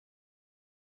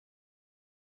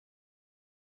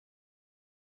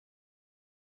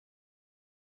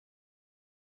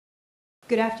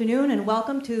Good afternoon and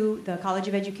welcome to the College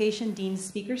of Education Dean's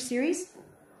Speaker Series.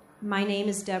 My name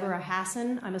is Deborah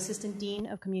Hassan. I'm Assistant Dean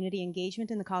of Community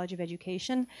Engagement in the College of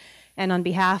Education. And on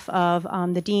behalf of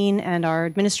the Dean and our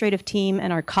administrative team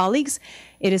and our colleagues,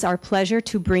 it is our pleasure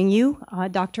to bring you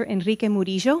Dr. Enrique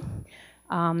Murillo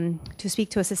to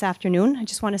speak to us this afternoon. I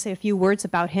just want to say a few words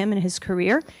about him and his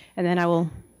career, and then I will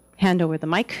hand over the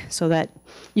mic so that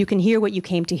you can hear what you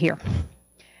came to hear.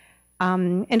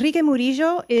 Enrique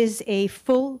Murillo is a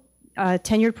full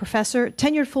tenured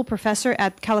full professor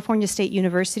at California State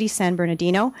University, San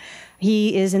Bernardino.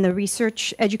 He is in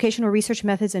the educational research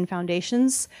methods and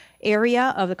foundations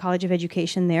area of the College of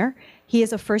Education there. He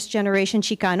is a first-generation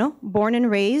Chicano, born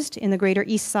and raised in the greater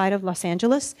east side of Los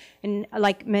Angeles. And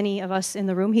like many of us in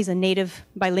the room, he's a native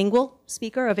bilingual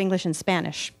speaker of English and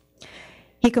Spanish.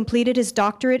 He completed his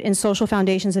doctorate in social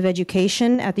foundations of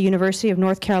education at the University of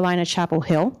North Carolina, Chapel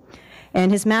Hill. And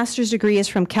his master's degree is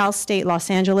from Cal State Los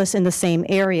Angeles in the same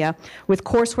area, with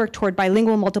coursework toward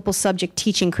bilingual multiple subject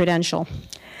teaching credential.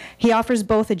 He offers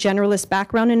both a generalist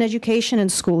background in education and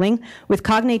schooling with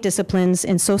cognate disciplines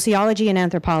in sociology and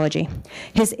anthropology.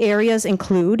 His areas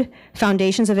include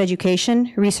foundations of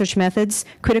education, research methods,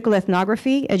 critical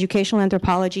ethnography, educational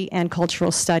anthropology, and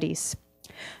cultural studies.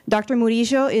 Dr.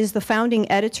 Murillo is the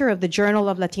founding editor of the Journal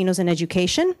of Latinos in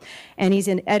Education, and he's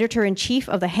an editor-in-chief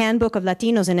of the Handbook of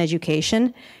Latinos in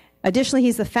Education. Additionally,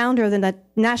 he's the founder of the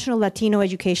National Latino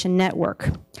Education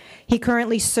Network. He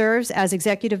currently serves as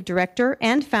executive director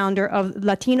and founder of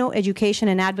Latino Education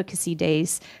and Advocacy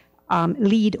Days,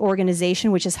 LEAD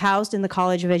organization, which is housed in the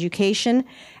College of Education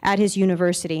at his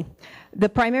university. The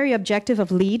primary objective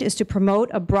of LEAD is to promote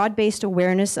a broad-based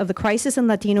awareness of the crisis in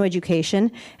Latino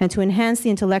education and to enhance the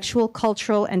intellectual,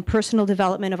 cultural, and personal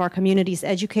development of our community's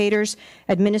educators,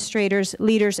 administrators,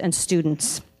 leaders, and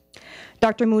students.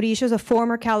 Dr. Murillo is a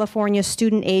former California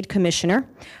Student Aid Commissioner.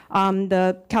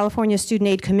 The California Student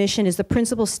Aid Commission is the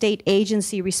principal state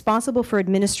agency responsible for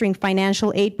administering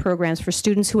financial aid programs for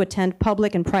students who attend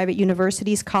public and private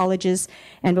universities, colleges,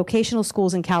 and vocational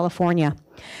schools in California.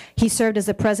 He served as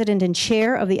the president and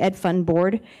chair of the Ed Fund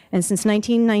Board, and since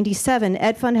 1997,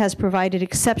 Ed Fund has provided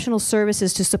exceptional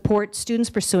services to support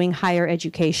students pursuing higher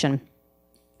education.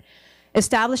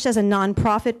 Established as a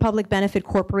nonprofit public benefit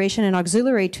corporation and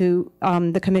auxiliary to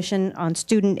the Commission on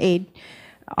Student Aid,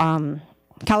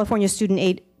 California Student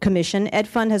Aid Commission, Ed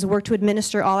Fund has worked to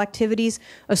administer all activities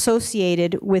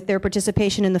associated with their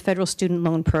participation in the federal student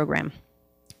loan program.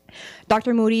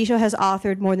 Dr. Murillo has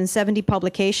authored more than 70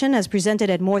 publications, has presented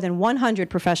at more than 100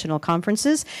 professional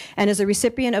conferences, and is a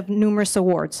recipient of numerous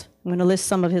awards. I'm going to list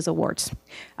some of his awards.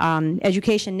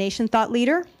 Education Nation Thought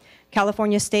Leader,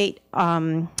 California State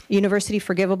University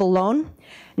Forgivable Loan,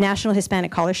 National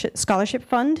Hispanic Scholarship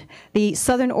Fund, the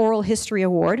Southern Oral History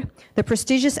Award, the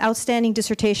prestigious Outstanding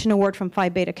Dissertation Award from Phi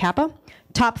Beta Kappa,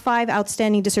 Top 5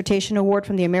 Outstanding Dissertation Award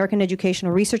from the American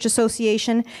Educational Research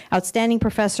Association, Outstanding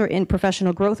Professor in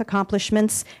Professional Growth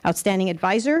Accomplishments, Outstanding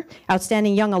Advisor,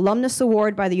 Outstanding Young Alumnus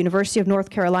Award by the University of North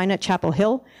Carolina at Chapel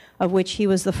Hill, of which he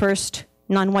was the first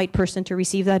non-white person to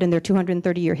receive that in their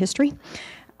 230-year history.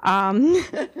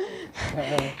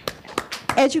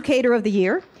 Educator of the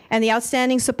Year, and the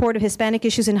Outstanding Support of Hispanic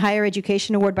Issues in Higher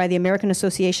Education Award by the American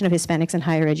Association of Hispanics in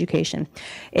Higher Education.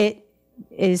 It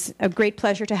is a great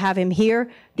pleasure to have him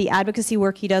here. The advocacy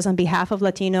work he does on behalf of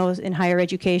Latinos in higher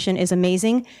education is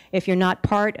amazing. If you're not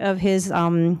part of his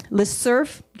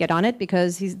listserv, get on it,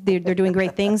 because they're doing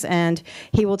great things, and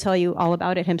he will tell you all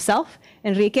about it himself.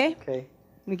 Enrique, okay.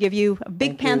 We give you a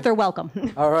big Panther welcome.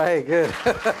 All right, good.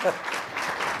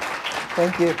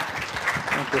 Thank you.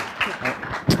 Thank you.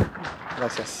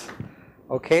 Gracias.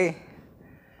 Okay.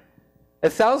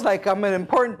 It sounds like I'm an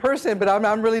important person, but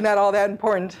I'm really not all that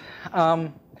important.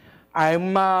 At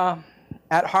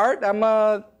heart, I'm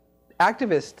an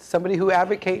activist, somebody who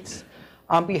advocates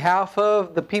on behalf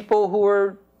of the people who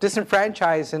are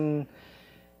disenfranchised,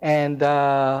 and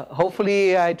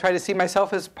hopefully I try to see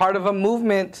myself as part of a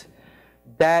movement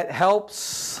that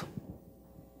helps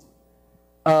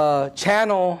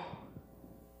channel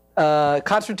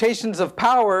concentrations of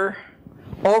power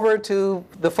over to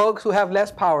the folks who have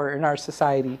less power in our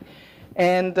society.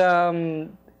 And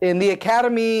in the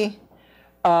academy,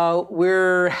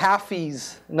 we're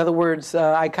halfies. In other words,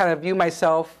 I kind of view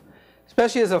myself,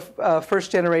 especially as a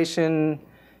first-generation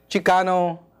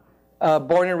Chicano,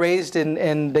 born and raised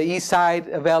in the east side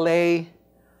of LA,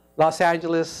 Los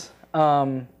Angeles,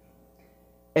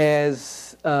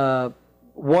 as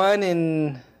one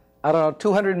in, I don't know,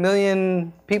 200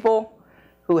 million people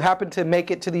who happened to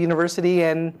make it to the university.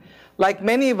 And like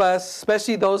many of us,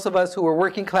 especially those of us who were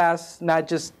working class, not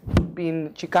just being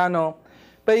Chicano,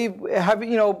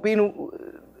 being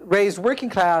raised working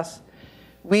class,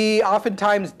 we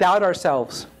oftentimes doubt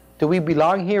ourselves. Do we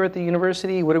belong here at the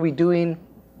university? What are we doing?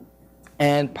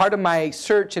 And part of my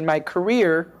search in my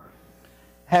career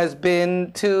has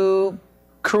been to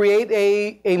create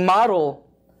a model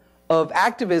of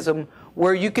activism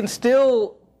where you can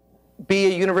still be a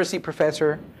university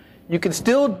professor, you can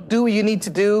still do what you need to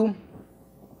do,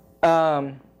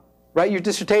 write your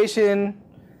dissertation,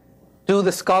 do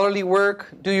the scholarly work,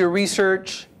 do your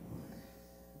research,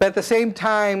 but at the same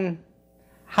time,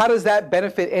 how does that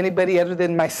benefit anybody other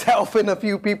than myself and a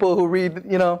few people who read,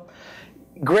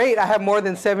 Great, I have more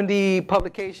than 70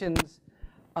 publications,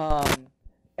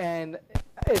 and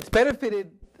it's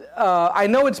benefited, I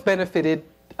know it's benefited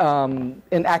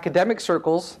in academic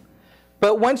circles,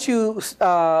 but once you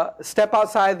step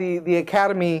outside the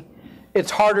academy, it's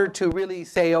harder to really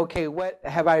say, okay, what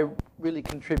have I really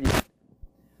contributed?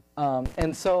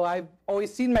 And so I've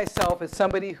always seen myself as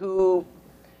somebody who's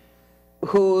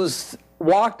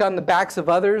walked on the backs of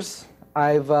others.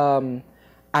 I'm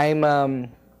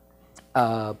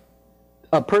a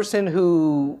person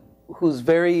who's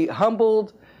very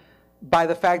humbled by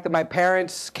the fact that my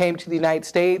parents came to the United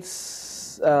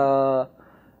States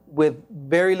with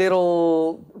very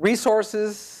little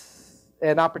resources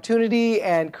and opportunity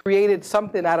and created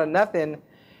something out of nothing,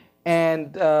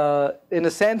 and in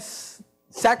a sense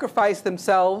sacrificed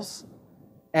themselves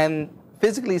and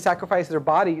physically sacrificed their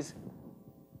bodies,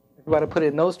 if you want to put it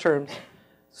in those terms,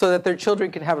 so that their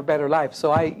children can have a better life.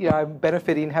 So I'm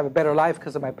benefiting, have a better life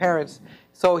because of my parents.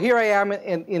 So here I am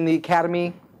in the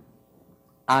academy.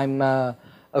 I'm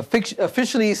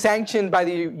officially sanctioned by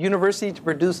the university to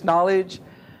produce knowledge,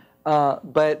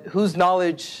 but whose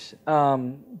knowledge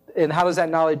and how does that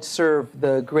knowledge serve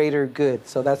the greater good?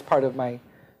 So that's part of my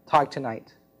talk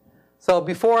tonight. So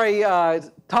before I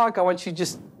talk, I want you to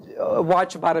just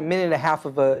watch about a minute and a half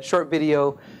of a short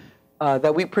video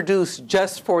that we produced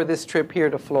just for this trip here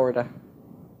to Florida.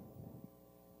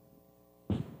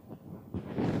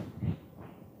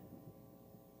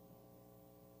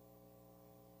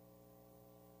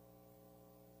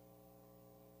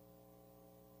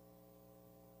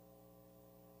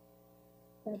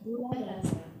 Tabula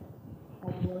rasa,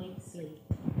 a blank slate,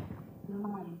 the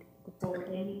mind to forward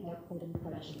any output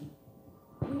impression.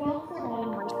 We also all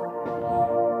might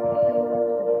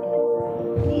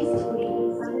these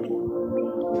degrees are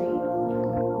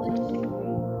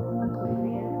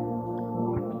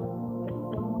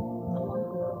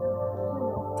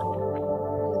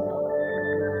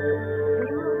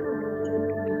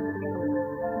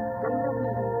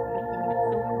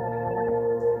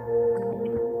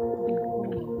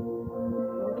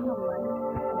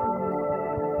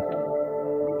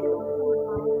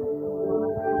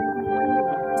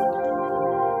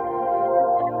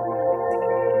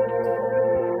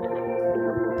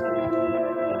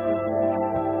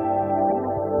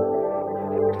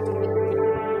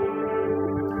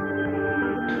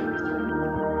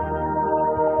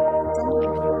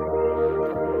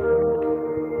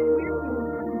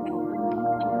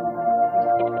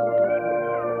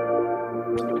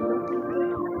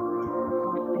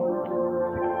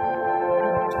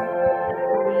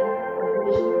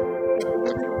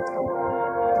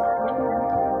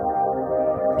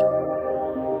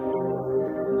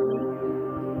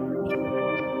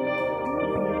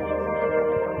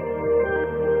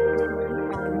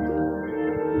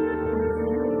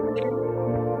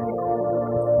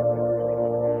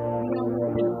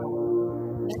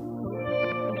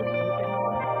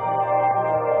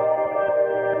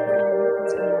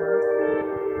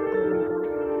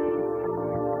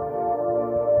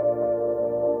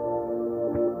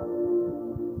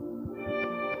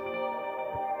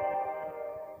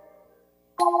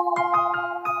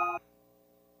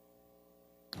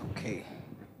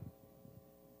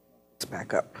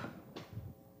back up.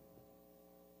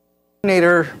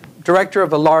 Director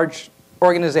of a large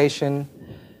organization.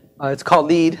 It's called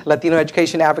LEAD, Latino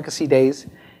Education Advocacy Days.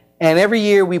 And every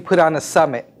year we put on a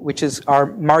summit, which is our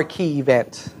marquee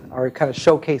event, our kind of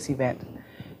showcase event.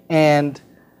 And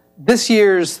this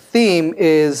year's theme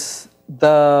is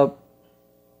the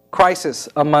crisis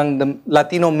among the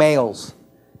Latino males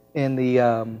in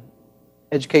the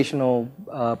educational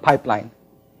pipeline.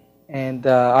 And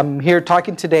I'm here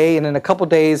talking today, and in a couple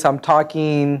days I'm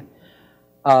talking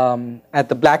at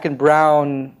the Black and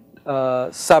Brown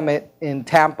Summit in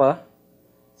Tampa.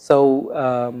 So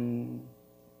and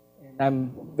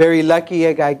I'm very lucky.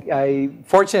 I'm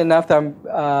fortunate enough that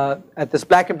I'm at this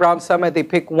Black and Brown Summit. They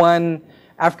pick one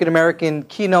African American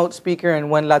keynote speaker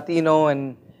and one Latino,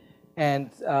 and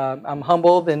And I'm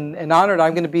humbled and honored.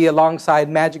 I'm going to be alongside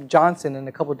Magic Johnson in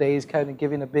a couple of days, kind of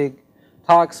giving a big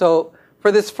talk. So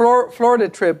for this Florida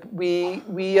trip, we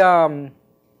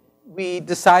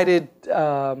decided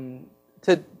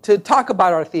to talk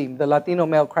about our theme, the Latino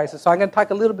male crisis. So I'm going to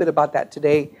talk a little bit about that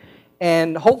today,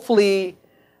 and hopefully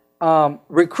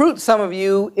recruit some of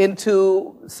you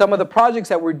into some of the projects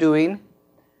that we're doing,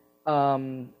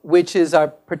 which is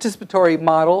our participatory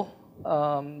model,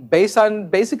 based on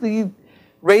basically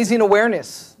raising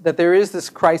awareness that there is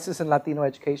this crisis in Latino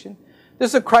education.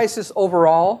 There's a crisis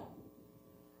overall,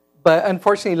 but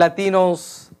unfortunately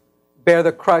Latinos bear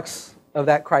the crux of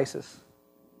that crisis.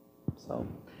 So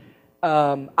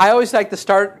I always like to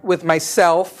start with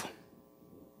myself.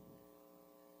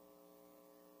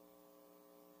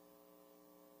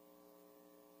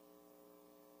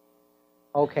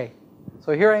 Okay,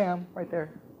 so here I am right there.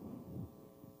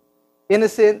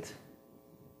 Innocent.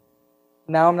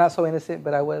 Now I'm not so innocent,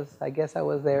 but I guess I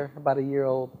was there, about a year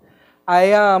old.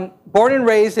 I born and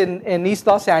raised in East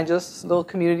Los Angeles, a little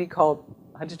community called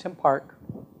Huntington Park.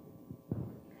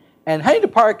 And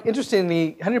Huntington Park,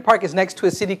 interestingly, Huntington Park is next to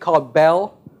a city called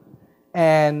Bell.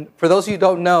 And for those of you who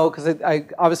don't know, because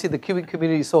obviously the Cuban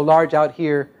community is so large out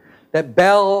here, that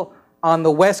Bell on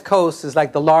the West Coast is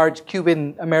like the large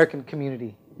Cuban American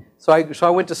community. So I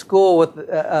went to school with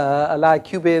a lot of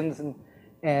Cubans,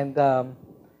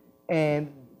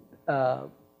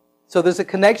 so there's a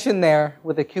connection there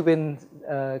with the Cuban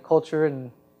culture,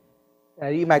 and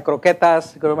I eat my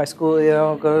croquetas, go to my school,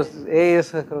 go to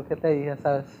croqueta y ya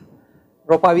sabes,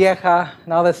 ropa vieja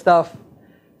and all that stuff.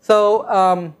 So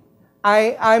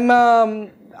I'm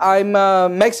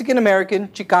Mexican American,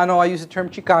 Chicano. I use the term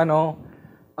Chicano.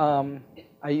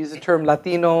 I use the term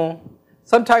Latino,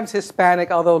 sometimes Hispanic,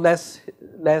 although less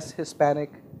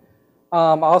Hispanic. I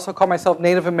also call myself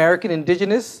Native American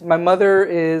Indigenous. My mother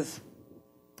is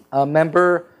a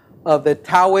member of the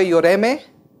Tawe Yoreme.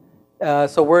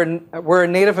 So we're a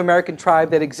Native American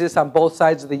tribe that exists on both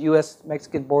sides of the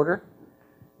U.S.-Mexican border.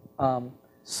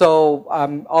 So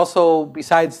I'm also,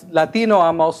 besides Latino,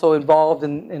 I'm also involved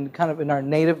in kind of in our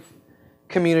Native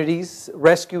communities,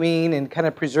 rescuing and kind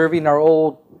of preserving our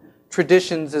old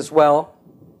traditions as well.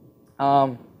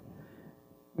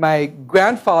 My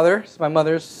grandfather, my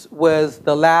mother's, was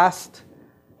the last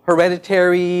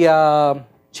hereditary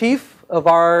chief of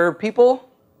our people.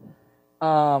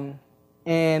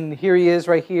 And here he is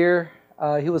right here.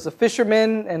 He was a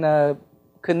fisherman and a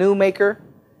canoe maker.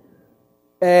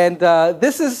 And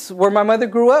this is where my mother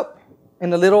grew up,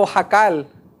 in a little jacal,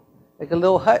 like a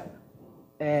little hut.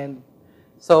 And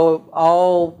so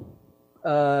all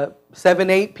 7,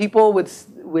 8 people would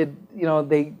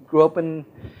they grew up in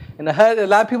a hut. A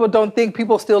lot of people don't think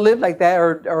people still live like that,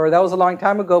 or that was a long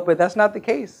time ago, but that's not the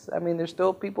case. I mean, there's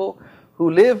still people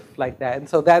who live like that. And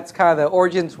so that's kind of the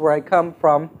origins where I come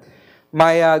from.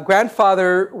 My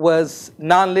grandfather was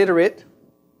non-literate.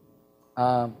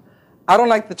 I don't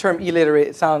like the term illiterate.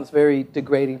 It sounds very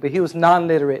degrading, but he was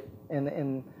non-literate.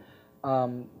 And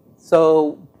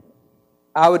so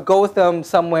I would go with them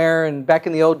somewhere, and back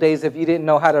in the old days, if you didn't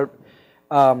know how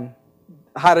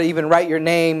to even write your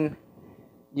name,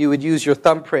 you would use your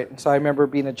thumbprint. So I remember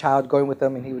being a child going with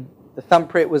them, and the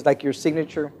thumbprint was like your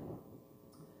signature.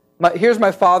 Here's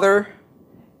my father.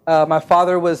 My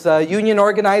father was a union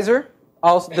organizer.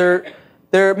 Also,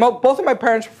 both of my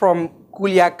parents were from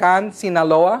Culiacan,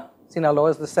 Sinaloa.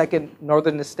 Sinaloa is the second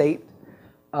northern state,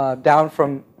 down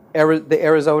from the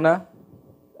Arizona.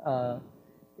 So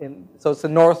it's the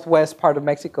northwest part of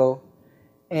Mexico.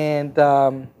 And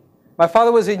my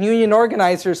father was a union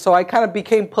organizer, so I kind of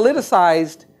became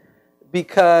politicized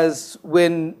because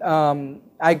when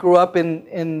I grew up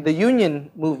in the union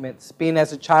movements, being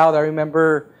as a child, I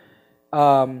remember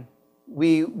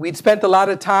we'd spent a lot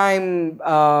of time,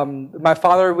 my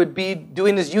father would be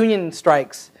doing his union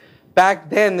strikes. Back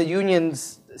then, the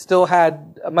unions still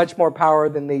had much more power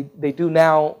than they do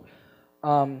now.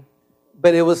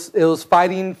 But it was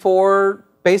fighting for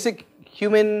basic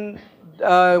human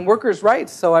workers'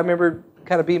 rights. So I remember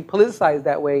kind of being politicized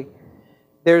that way.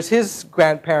 There's his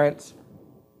grandparents.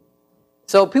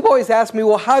 So people always ask me,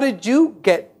 well, how did you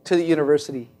get to the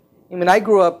university? I mean, I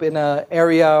grew up in an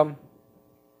area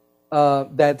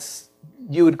that's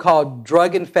you would call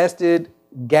drug-infested,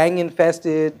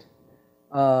 gang-infested,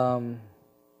 I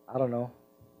don't know,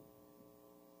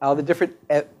 all the different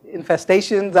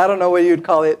infestations. I don't know what you'd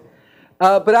call it.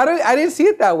 But I didn't see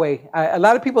it that way. A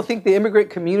lot of people think the immigrant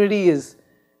community is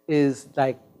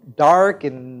like dark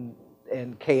and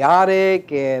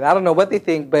chaotic, and I don't know what they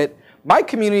think, but my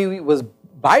community was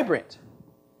vibrant,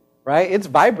 right? It's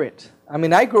vibrant. I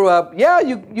mean, I grew up, yeah,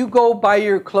 you go buy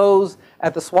your clothes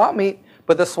at the swap meet,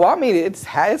 but the swap meet, it's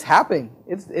happening.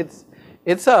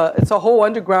 It's a whole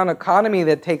underground economy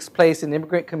that takes place in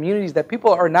immigrant communities that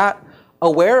people are not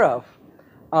aware of.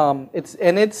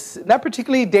 It's not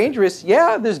particularly dangerous.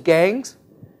 Yeah, there's gangs,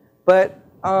 but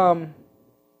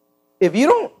if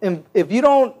you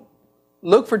don't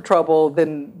look for trouble,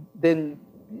 then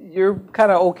you're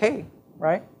kind of okay,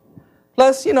 right?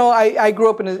 Plus, you know, I grew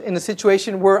up in a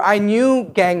situation where I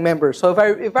knew gang members. So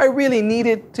if I really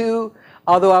needed to,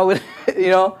 although I would, you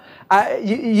know,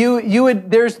 you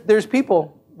would there's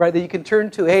people, right, that you can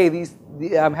turn to. Hey,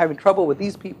 I'm having trouble with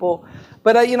these people,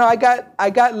 but you know, I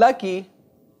got lucky,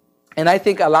 and I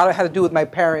think a lot of it had to do with my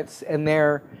parents and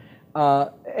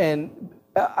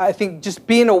I think just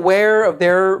being aware of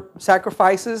their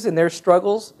sacrifices and their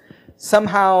struggles.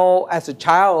 Somehow, as a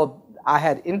child, I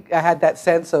had that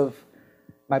sense of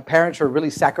my parents are really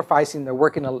sacrificing. They're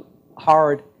working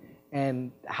hard,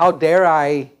 and how dare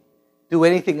I do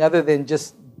anything other than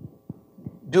just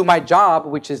do my job,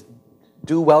 which is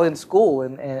do well in school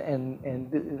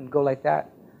and go like that.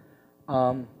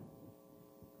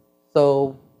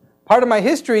 So part of my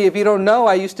history, if you don't know,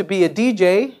 I used to be a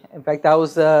DJ. In fact, I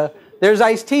was there's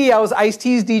Ice-T. I was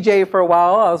Ice-T's DJ for a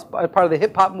while. I was part of the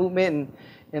hip hop movement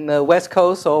in the West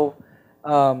Coast. So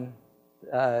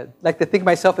like to think of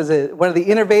myself as one of the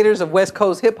innovators of West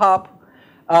Coast hip hop.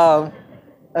 So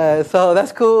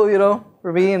that's cool, you know,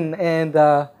 for me. And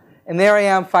there I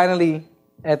am finally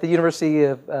at the University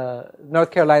of North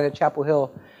Carolina, Chapel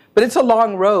Hill. But it's a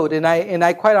long road, and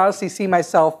I quite honestly see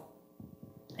myself.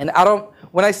 And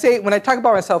when I talk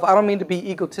about myself, I don't mean to be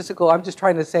egotistical. I'm just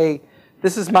trying to say,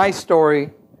 this is my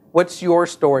story. What's your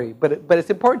story? But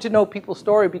it's important to know people's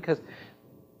story because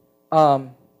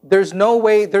there's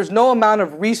no amount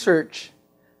of research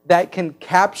that can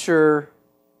capture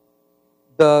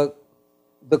the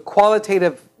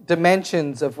qualitative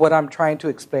dimensions of what I'm trying to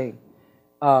explain.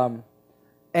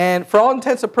 And for all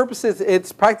intents and purposes,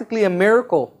 it's practically a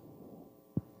miracle,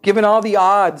 given all the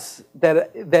odds that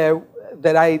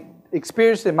I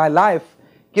experienced in my life.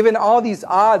 Given all these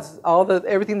odds,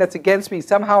 everything that's against me,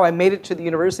 somehow I made it to the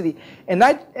university, and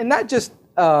not just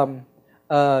an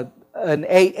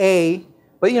AA,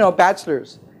 but you know,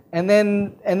 bachelor's, and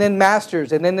then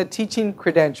master's, and then the teaching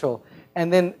credential,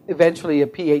 and then eventually a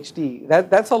PhD.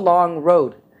 That's a long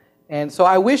road, and so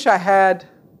I wish I had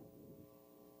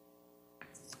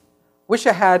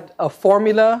a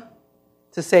formula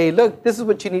to say, look, this is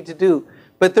what you need to do,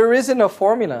 but there isn't a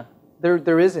formula.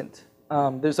 There isn't.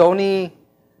 There's only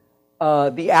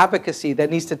the advocacy that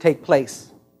needs to take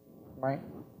place, right?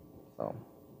 So,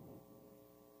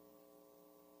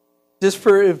 just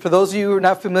for those of you who are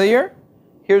not familiar,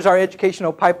 here's our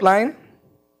educational pipeline.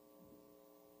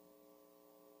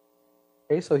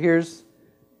 Okay, so here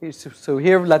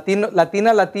Latina,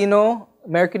 Latino,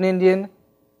 American Indian,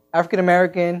 African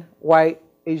American, white,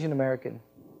 Asian American.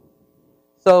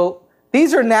 So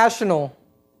these are national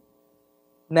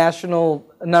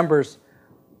numbers.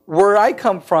 Where I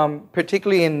come from,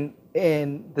 particularly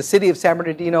in the city of San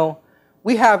Bernardino,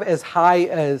 we have as high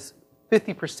as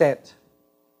 50%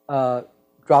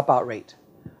 dropout rate.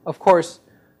 Of course,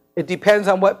 it depends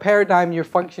on what paradigm you're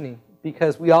functioning,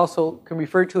 because we also can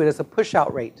refer to it as a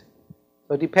push-out rate.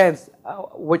 So it depends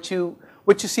what you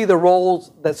see the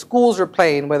roles that schools are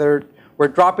playing, whether we're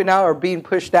dropping out or being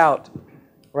pushed out,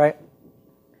 right?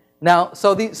 Now,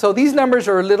 so these numbers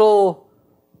are a little.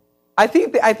 I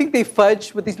think they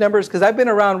fudge with these numbers because I've been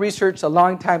around research a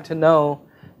long time to know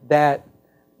that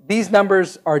these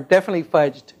numbers are definitely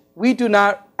fudged. We do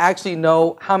not actually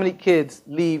know how many kids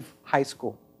leave high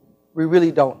school. We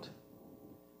really don't.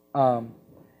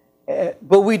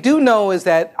 But we do know is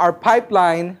that our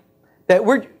pipeline, that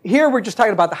we're just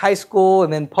talking about the high school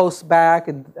and then post-bac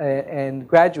and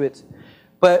graduates.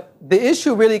 But the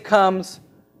issue really comes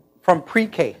from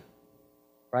pre-K,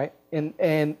 right?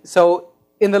 And so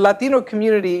in the Latino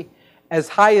community, as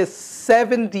high as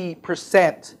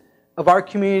 70% of our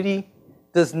community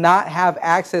does not have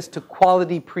access to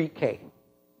quality pre-K.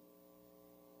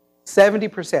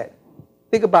 70%.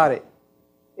 Think about it.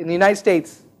 In the United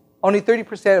States, only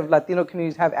 30% of Latino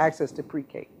communities have access to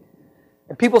pre-K.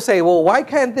 And people say, well, why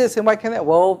can't this and why can't that?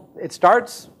 Well, it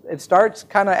starts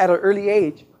kind of at an early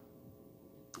age,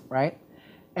 right?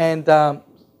 And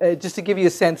just to give you a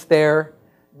sense there,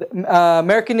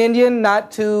 American Indian, not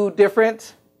too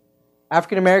different.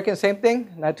 African American, same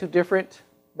thing, not too different,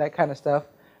 that kind of stuff.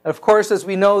 And of course, as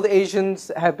we know, the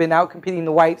Asians have been out competing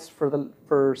the whites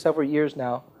for several years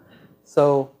now.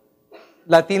 So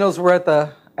Latinos were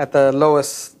at the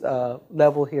lowest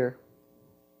level here.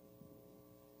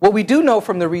 What we do know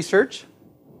from the research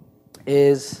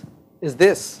is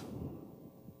this,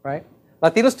 right?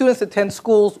 Latino students attend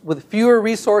schools with fewer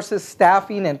resources,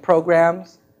 staffing, and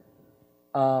programs.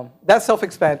 That's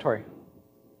self-explanatory.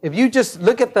 If you just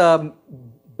look at the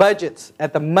budgets,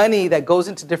 at the money that goes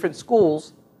into different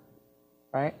schools,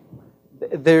 right?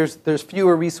 There's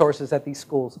fewer resources at these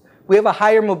schools. We have a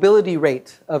higher mobility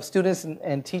rate of students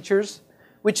and teachers,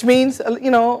 which means,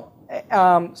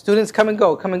 students come and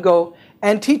go,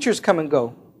 and teachers come and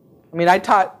go. I mean, I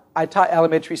taught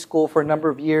elementary school for a number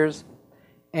of years,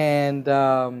 and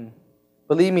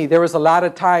believe me, there was a lot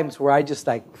of times where I just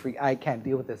I can't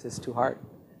deal with this. It's too hard,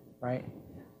 right?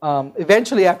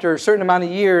 Eventually, after a certain amount of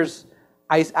years,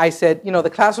 I said, the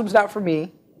classroom's not for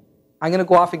me. I'm going to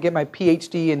go off and get my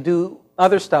PhD and do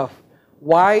other stuff.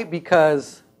 Why?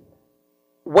 Because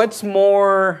what's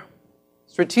more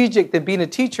strategic than being a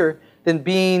teacher than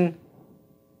being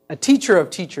a teacher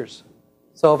of teachers?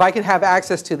 So if I can have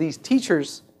access to these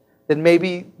teachers, then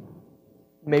maybe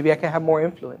I can have more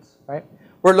influence, right?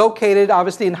 We're located,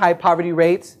 obviously, in high poverty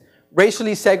rates,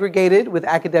 racially segregated with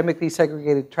academically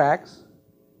segregated tracks,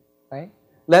 right?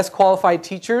 Less qualified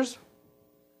teachers.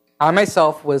 I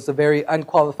myself was a very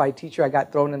unqualified teacher. I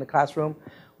got thrown in the classroom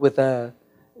with the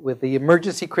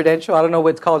emergency credential. I don't know what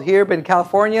it's called here, but in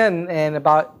California and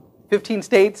about 15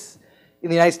 states in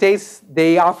the United States,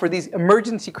 they offer these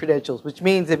emergency credentials, which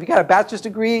means if you got a bachelor's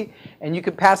degree and you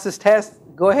can pass this test,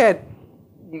 go ahead.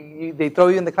 They throw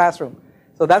you in the classroom.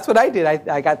 So that's what I did.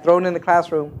 I got thrown in the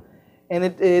classroom. And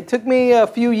it took me a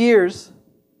few years,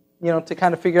 to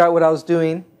kind of figure out what I was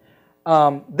doing.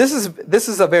 This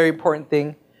is a very important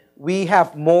thing. We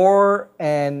have more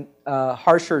and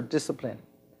harsher discipline.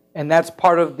 And that's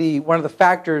part of one of the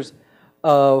factors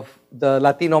of the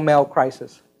Latino male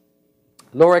crisis.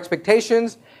 Lower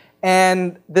expectations,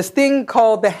 and this thing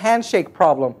called the handshake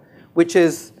problem, which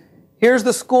is, here's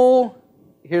the school,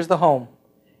 here's the home.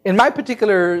 In my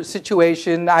particular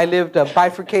situation, I lived a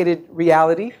bifurcated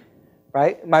reality,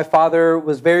 right? My father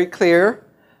was very clear.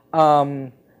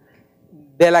 De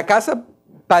la casa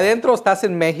pa dentro estás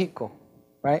en México,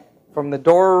 right? From the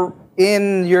door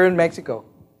in, you're in Mexico,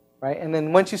 right? And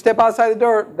then once you step outside the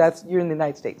door, you're in the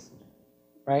United States,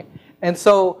 right? And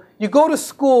so you go to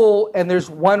school and there's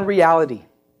one reality.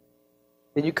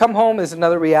 Then you come home, there's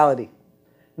another reality.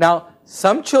 Now,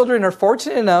 some children are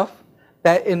fortunate enough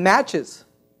that it matches.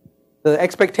 The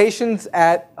expectations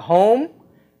at home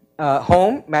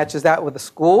matches that with the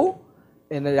school,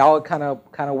 and it all kind of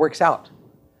works out.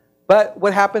 But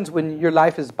what happens when your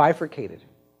life is bifurcated,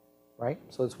 right?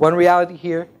 So it's one reality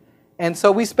here, and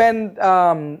so we spend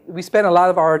a lot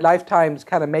of our lifetimes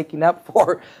kind of making up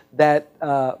for that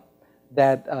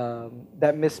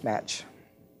mismatch.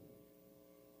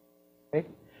 Okay?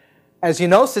 As you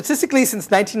know, statistically, since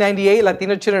 1998,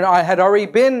 Latino children had already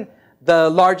been the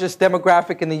largest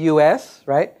demographic in the U.S.,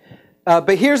 right?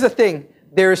 But here's the thing.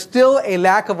 There is still a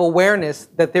lack of awareness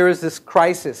that there is this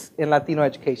crisis in Latino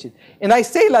education. And I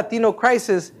say Latino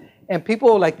crisis, and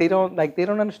people they don't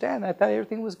understand. I thought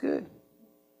everything was good,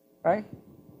 right?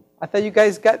 I thought you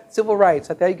guys got civil rights.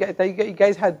 I thought you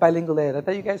guys had bilingual ed. I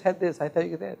thought you guys had this. I thought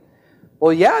you did.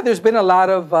 Well, yeah, there's been a lot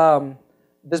of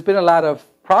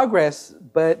progress,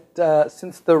 but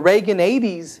since the Reagan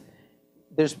 80s,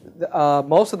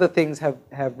 most of the things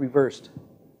have reversed.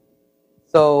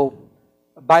 So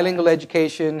bilingual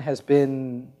education has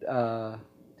been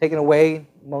taken away in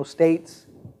most states.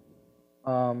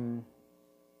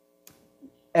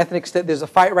 There's a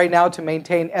fight right now to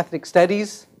maintain ethnic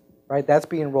studies, right? That's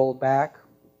being rolled back.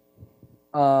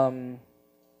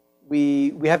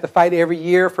 We have to fight every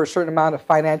year for a certain amount of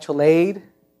financial aid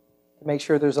to make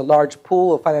sure there's a large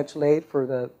pool of financial aid for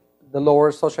the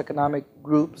lower socioeconomic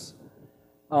groups.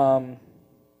 All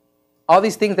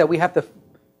these things that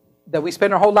we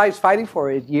spend our whole lives fighting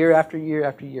for it year after year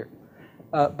after year.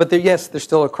 But there's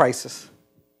still a crisis.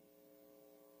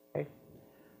 Okay?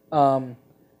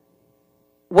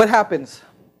 What happens?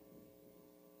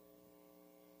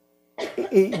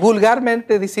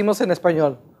 Vulgarmente decimos en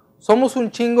español, somos un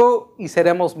chingo y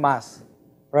seremos más,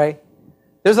 right?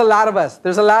 There's a lot of us.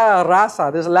 There's a lot of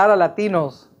raza. There's a lot of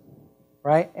Latinos,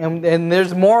 right? And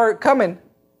there's more coming.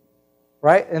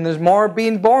 Right? And there's more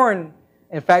being born.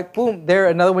 In fact, boom,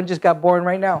 another one just got born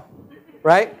right now.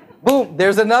 Right? Boom,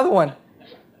 there's another one.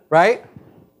 Right?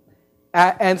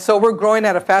 And so we're growing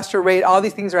at a faster rate. All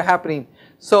these things are happening.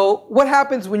 So what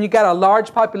happens when you got a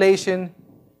large population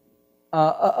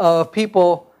of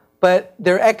people, but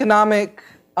their economic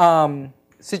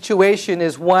situation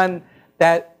is one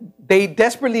that they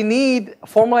desperately need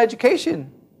formal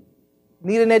education,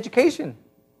 need an education,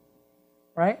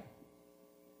 right?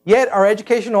 Yet our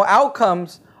educational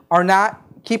outcomes are not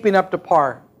keeping up to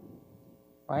par,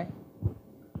 right?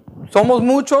 Somos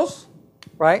muchos,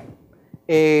 right?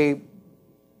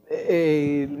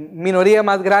 Minoría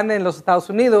más grande en los Estados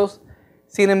Unidos.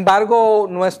 Sin embargo,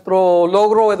 nuestro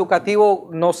logro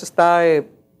educativo no se está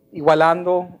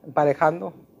igualando,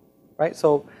 emparejando, right?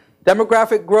 So,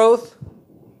 demographic growth,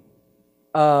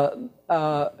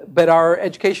 but our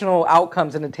educational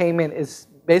outcomes and attainment is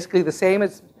basically the same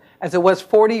as it was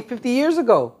 40, 50 years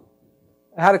ago.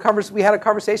 We had a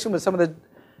conversation with some of the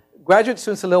graduate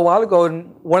students a little while ago,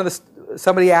 and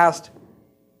somebody asked,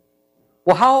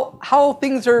 well, how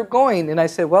things are going? And I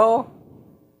said, well,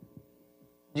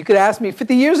 you could ask me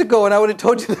 50 years ago, and I would have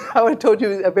told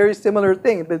you a very similar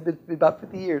thing. It's been about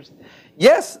 50 years.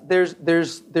 Yes, there's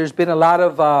been a lot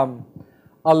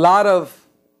of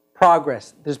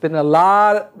progress. There's been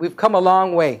we've come a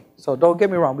long way. So don't get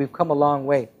me wrong, we've come a long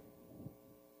way.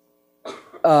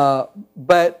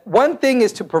 But one thing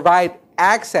is to provide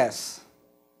access.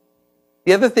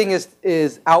 The other thing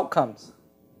is outcomes,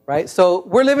 right? So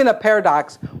we're living a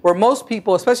paradox where most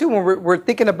people, especially when we're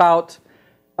thinking about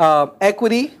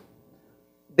equity,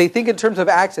 they think in terms of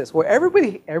access, where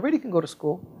everybody can go to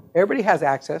school, everybody has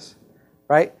access,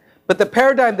 right? But the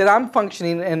paradigm that I'm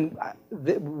functioning and I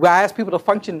ask people to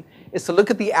function is to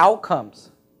look at the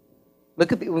outcomes. We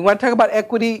want to talk about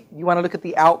equity, you want to look at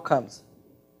the outcomes.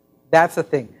 That's the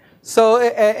thing. So,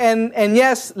 and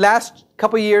yes, last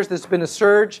couple of years there's been a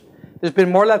surge. There's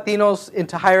been more Latinos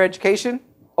into higher education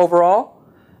overall,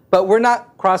 but we're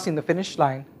not crossing the finish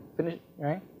line,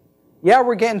 right? Yeah,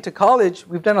 we're getting to college.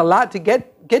 We've done a lot to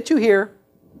get you here,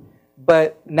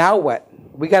 but now what?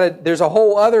 There's a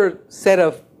whole other set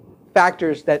of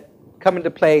factors that come into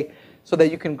play so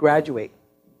that you can graduate.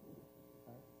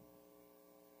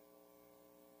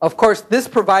 Of course, this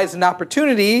provides an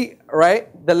opportunity, right?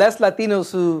 The less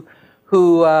Latinos who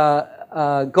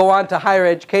go on to higher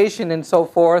education and so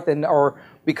forth, or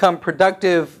become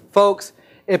productive folks,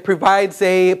 it provides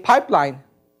a pipeline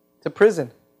to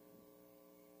prison,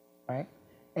 right?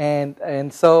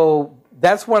 And so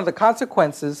that's one of the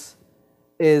consequences,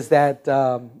 is that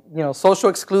social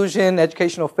exclusion,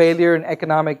 educational failure, and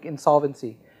economic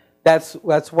insolvency. That's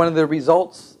one of the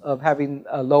results of having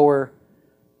a lower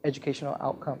educational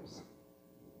outcomes.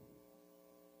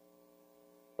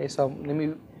 Okay, so let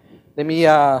me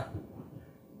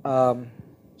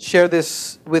share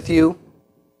this with you.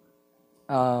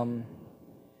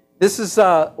 This is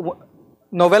Novelas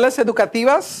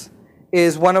Educativas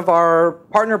is one of our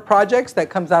partner projects that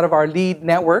comes out of our LEAD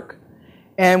network,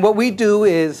 and what we do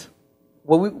is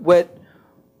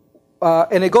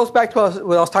and it goes back to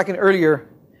what I was talking earlier.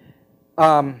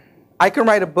 I can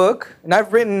write a book, and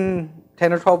I've written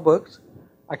 10 or 12 books.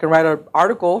 I can write an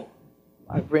article.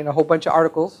 I've written a whole bunch of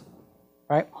articles,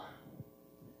 right?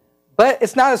 But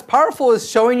it's not as powerful as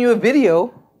showing you a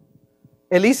video,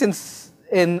 at least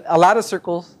in a lot of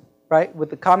circles, right?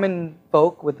 With the common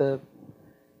folk,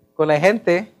 con la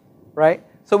gente, right?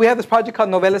 So we have this project called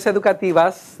Novelas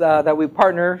Educativas that we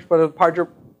partner for the partner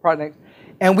project,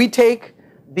 and we take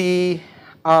the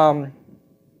kind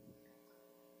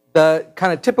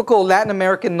of typical Latin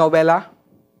American novela,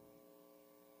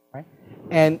 right?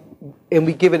 And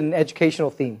we give it an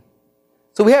educational theme.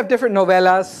 So we have different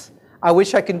novelas. I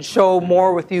wish I could show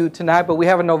more with you tonight, but we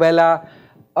have a novela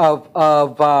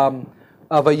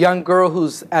of a young girl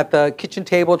who's at the kitchen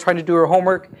table trying to do her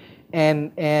homework,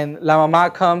 and la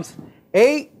mamá comes,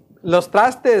 hey, los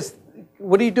trastes,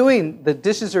 what are you doing? The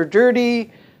dishes are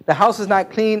dirty, the house is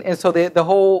not clean, and so the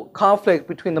whole conflict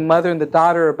between the mother and the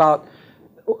daughter about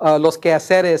los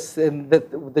quehaceres, and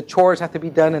the chores have to be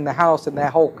done in the house, and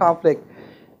that whole conflict,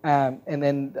 and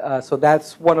then so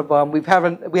that's one of them. We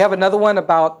have another one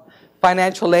about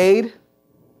financial aid,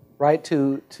 right?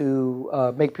 To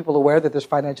make people aware that there's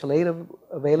financial aid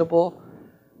available.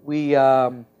 We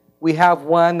have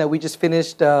one that we just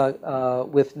finished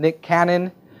with Nick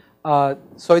Cannon.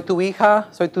 Soy tu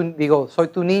hija, soy tu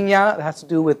niña. That has to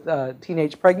do with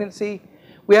teenage pregnancy.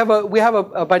 We have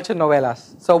a bunch of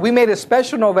novelas. So we made a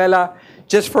special novela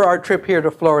just for our trip here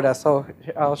to Florida. So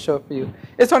I'll show it for you.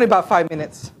 It's only about 5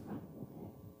 minutes.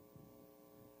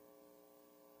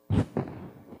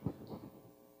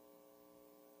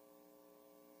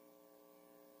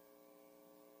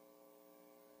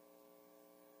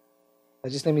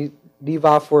 Just let me leave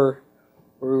off where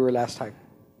we were last time.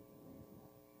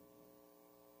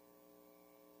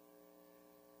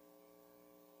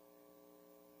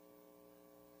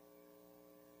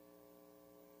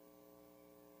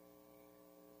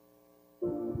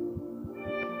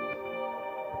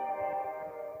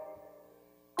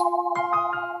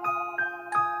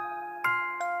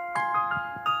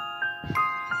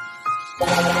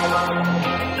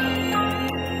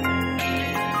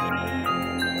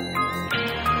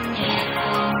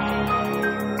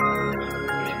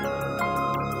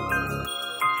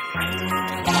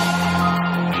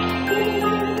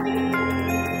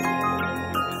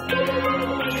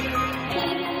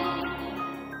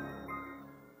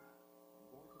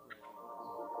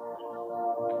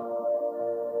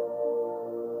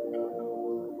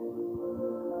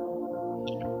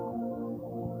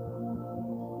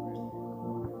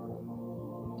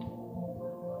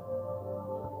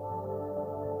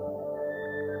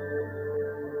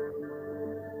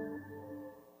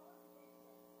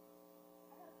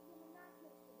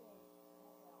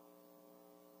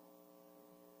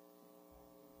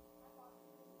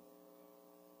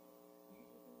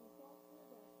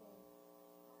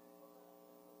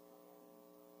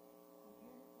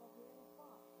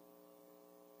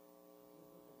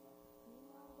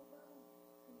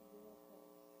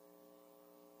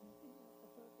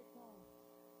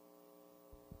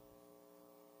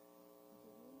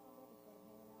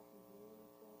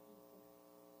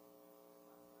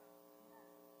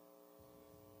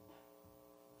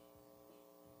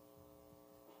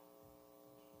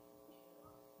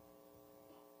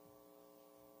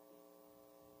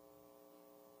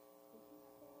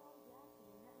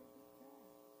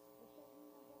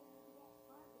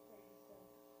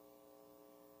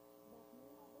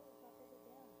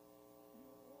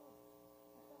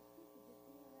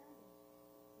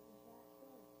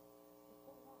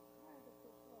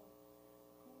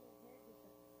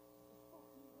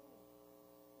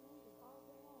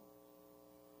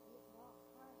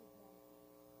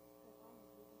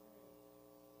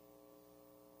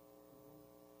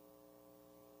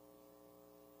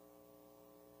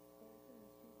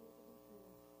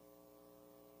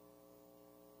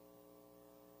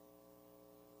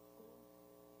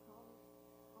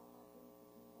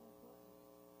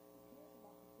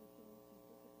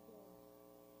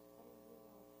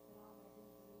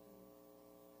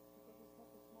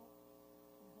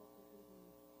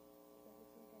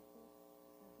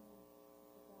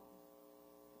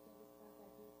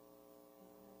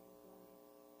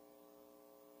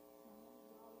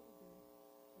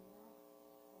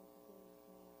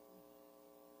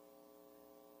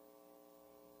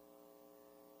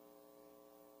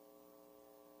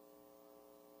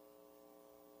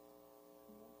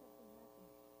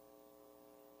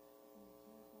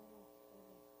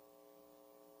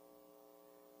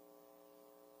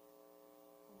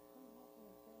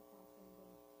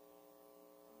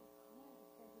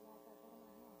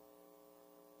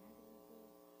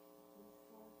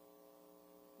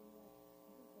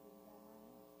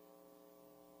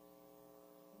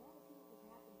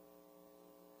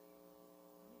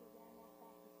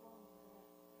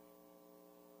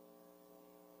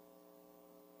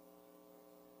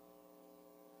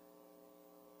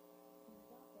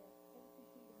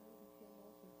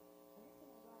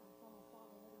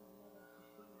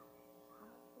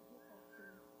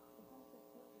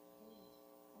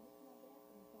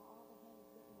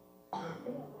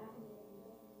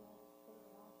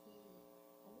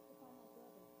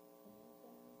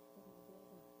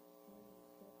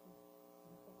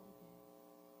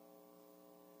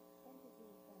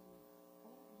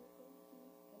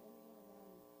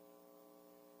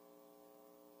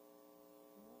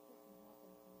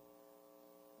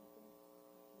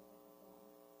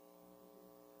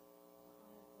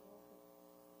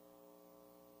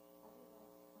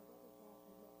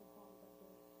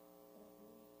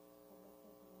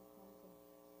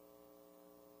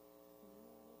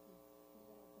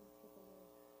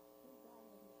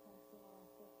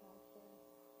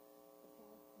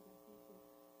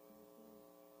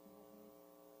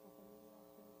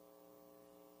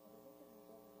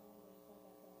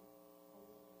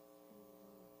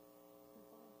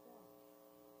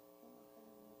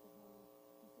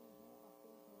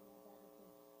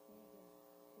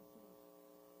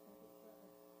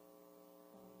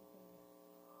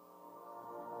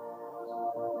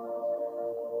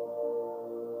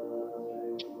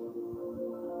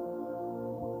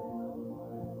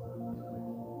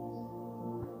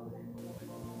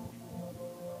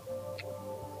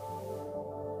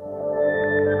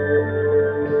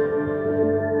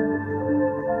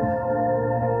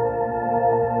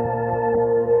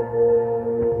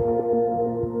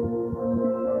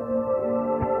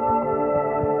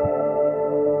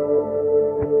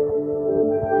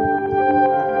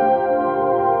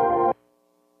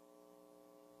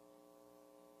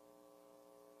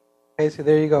 Okay, so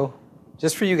there you go.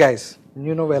 Just for you guys,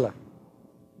 new novela.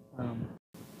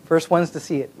 First ones to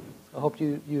see it. I hope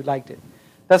you liked it.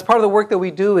 that's part of the work that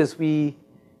we do. Is we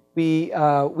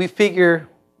figure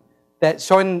that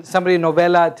showing somebody a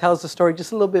novela tells the story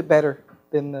just a little bit better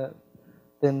than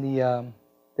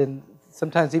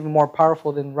sometimes even more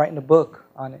powerful than writing a book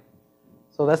on it.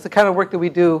 So that's the kind of work that we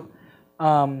do.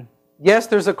 Yes,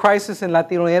 there's a crisis in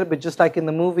Latinoamérica, but just like in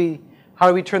the movie, how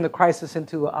do we turn the crisis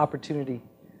into an opportunity?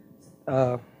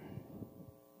 Part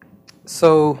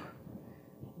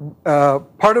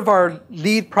of our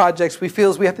lead projects, we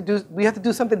feel, is we have to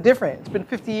do something different. It's been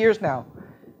 50 years now.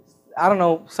 I don't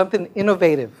know, something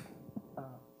innovative.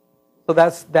 So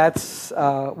that's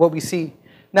what we see.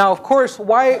 Now, of course,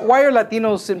 why are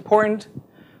Latinos important?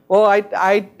 Well,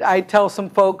 I tell some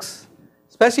folks,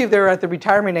 especially if they're at the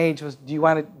retirement age, do you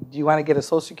want to get a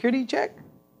Social Security check,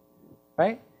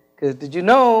 right? Because did you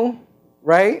know,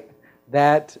 right,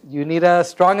 that you need a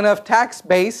strong enough tax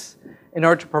base in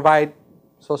order to provide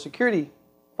Social Security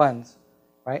funds,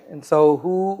 right? And so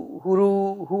who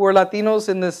are Latinos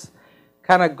in this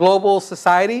kind of global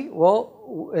society?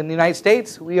 Well, in the United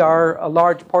States, we are a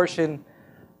large portion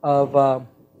of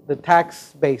the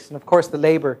tax base and, of course, the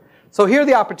labor. So here are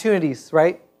the opportunities,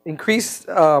 right? Increase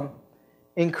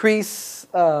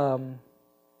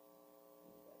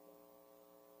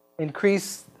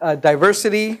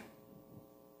diversity,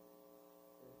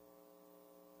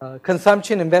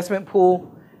 consumption, investment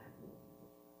pool.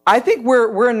 I think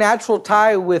we're a natural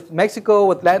tie with Mexico,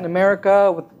 with Latin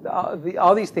America, with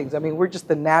all these things. I mean, we're just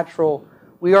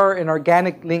we are an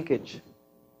organic linkage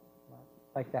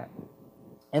like that.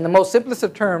 In the most simplest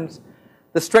of terms,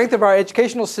 the strength of our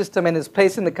educational system and its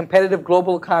place in the competitive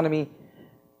global economy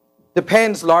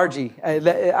depends largely.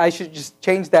 I should just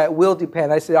change that, will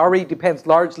depend. I said it already depends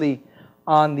largely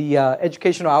on the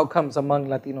educational outcomes among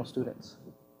Latino students.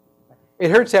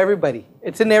 It hurts everybody.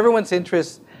 It's in everyone's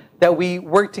interest that we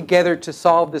work together to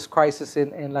solve this crisis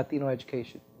in Latino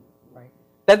education. Right?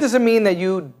 That doesn't mean that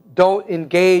you don't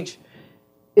engage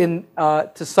in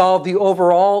to solve the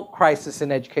overall crisis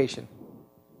in education.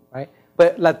 Right?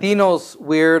 But Latinos,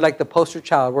 we're like the poster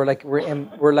child. We're like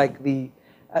the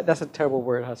that's a terrible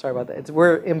word. Sorry about that.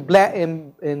 We're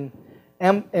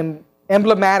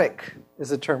emblematic is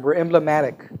the term. We're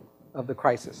emblematic of the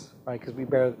crisis, right? Because we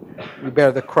bear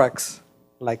the crux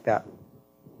like that.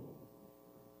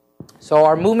 So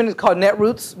our movement is called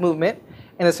Netroots movement,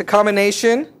 and it's a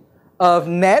combination of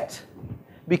net,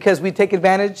 because we take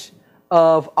advantage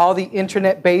of all the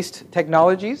internet-based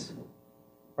technologies,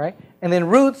 right? And then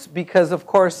roots, because of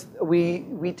course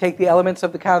we take the elements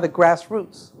of the kind of the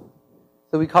grassroots.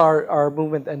 So we call our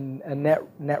movement a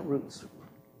Netroots.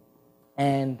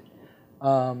 And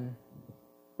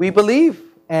we believe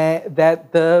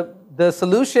that the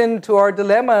solution to our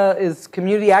dilemma is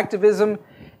community activism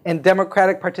and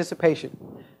democratic participation.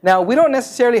 Now, we don't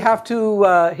necessarily have to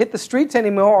hit the streets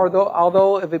anymore,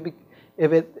 although if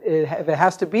it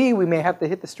has to be, we may have to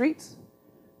hit the streets,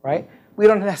 right? We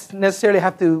don't necessarily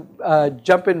have to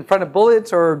jump in front of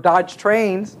bullets or dodge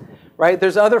trains, right?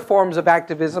 There's other forms of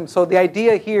activism. So the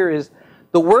idea here is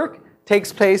the work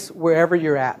takes place wherever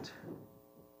you're at,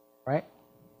 right?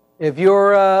 If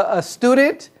you're a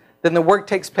student, then the work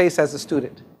takes place as a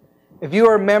student. If you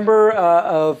are a member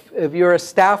if you're a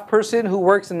staff person who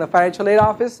works in the financial aid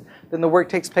office, then the work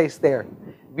takes place there.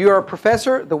 If you are a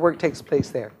professor, the work takes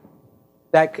place there.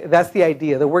 That's the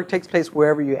idea. The work takes place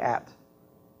wherever you're at.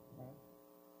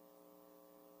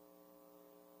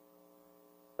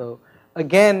 So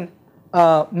again,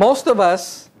 most of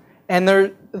us,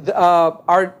 and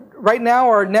right now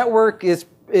our network is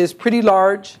pretty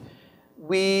large.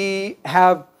 We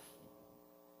have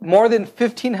more than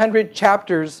 1,500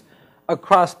 chapters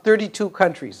across 32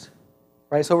 countries,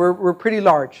 right? So we're pretty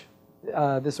large,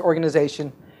 this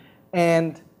organization,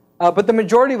 but the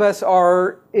majority of us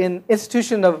are in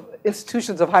institutions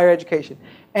of higher education,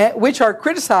 which are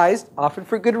criticized often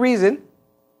for good reason,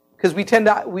 because we tend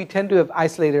to have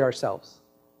isolated ourselves,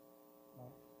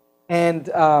 and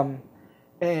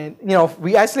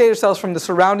we isolate ourselves from the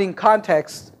surrounding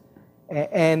context,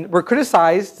 and we're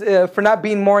criticized for not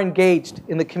being more engaged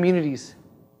in the communities.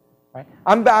 Right?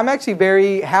 I'm actually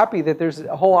very happy that there's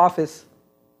a whole office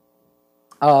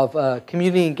of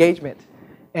community engagement.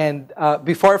 And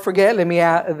before I forget, let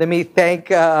me thank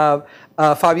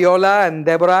Fabiola and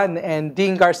Deborah and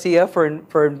Dean Garcia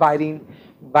for inviting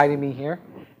me here.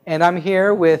 And I'm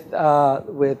here with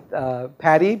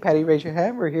Patty. Patty, raise your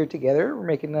hand. We're here together.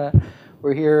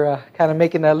 We're here kind of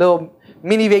making a little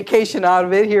mini vacation out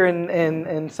of it here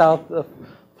in South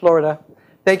Florida.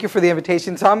 Thank you for the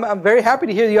invitation. So I'm very happy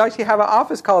to hear you actually have an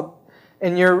office called,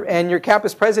 and your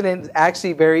campus president is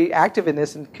actually very active in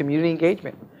this in community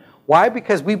engagement. Why?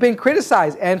 Because we've been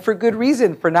criticized, and for good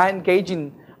reason, for not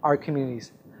engaging our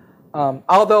communities.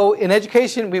 Although in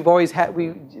education, we've always had,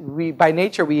 we by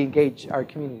nature, we engage our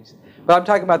communities. But I'm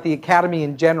talking about the academy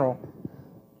in general.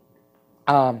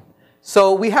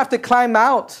 So we have to climb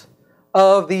out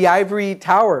of the ivory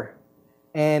tower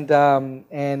and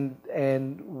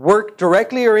work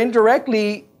directly or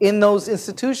indirectly in those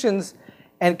institutions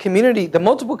and community, the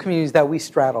multiple communities that we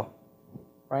straddle,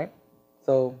 right?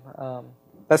 So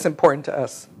that's important to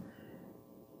us.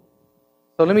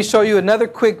 So let me show you another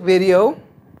quick video.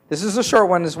 This is a short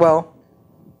one as well,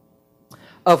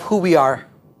 of who we are.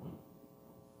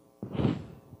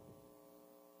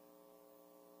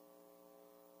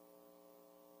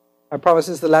 I promise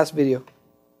this is the last video.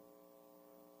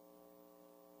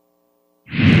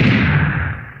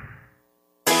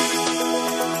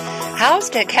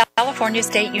 Housed at California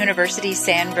State University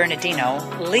San Bernardino,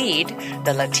 LEAD,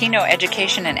 the Latino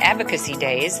Education and Advocacy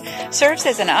Days, serves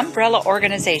as an umbrella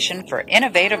organization for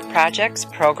innovative projects,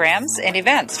 programs, and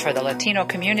events for the Latino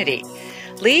community.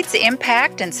 LEAD's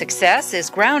impact and success is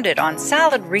grounded on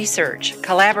solid research,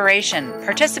 collaboration,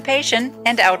 participation,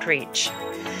 and outreach.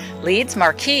 LEAD's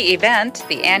marquee event,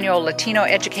 the annual Latino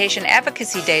Education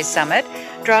Advocacy Days Summit,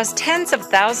 draws tens of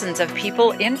thousands of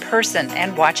people in person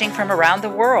and watching from around the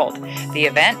world. The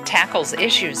event tackles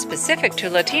issues specific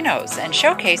to Latinos and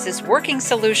showcases working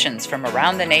solutions from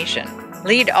around the nation.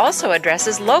 LEAD also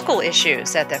addresses local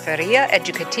issues at the Feria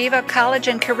Educativa College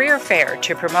and Career Fair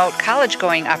to promote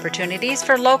college-going opportunities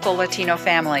for local Latino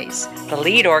families. The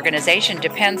LEAD organization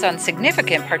depends on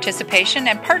significant participation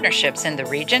and partnerships in the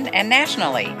region and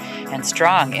nationally, and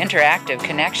strong interactive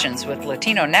connections with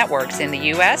Latino networks in the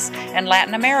U.S. and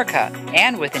Latin America,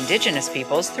 and with indigenous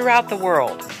peoples throughout the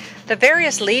world. The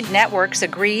various LEAD networks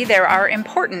agree there are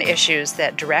important issues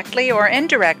that directly or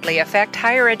indirectly affect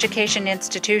higher education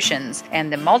institutions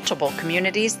and the multiple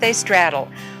communities they straddle.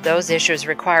 Those issues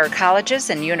require colleges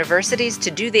and universities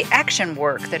to do the action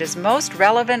work that is most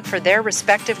relevant for their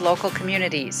respective local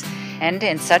communities, and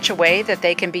in such a way that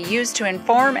they can be used to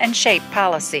inform and shape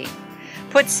policy.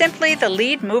 Put simply, the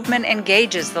LEAD movement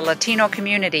engages the Latino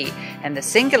community, and the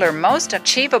singular most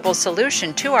achievable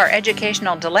solution to our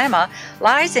educational dilemma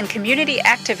lies in community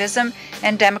activism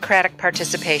and democratic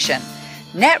participation.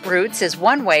 Netroots is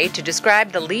one way to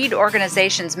describe the LEAD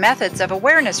organization's methods of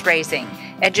awareness raising,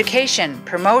 education,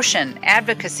 promotion,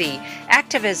 advocacy,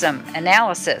 activism,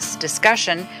 analysis,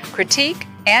 discussion, critique,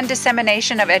 and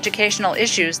dissemination of educational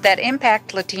issues that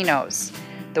impact Latinos.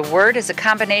 The word is a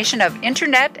combination of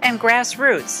internet and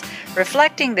grassroots,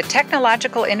 reflecting the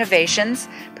technological innovations,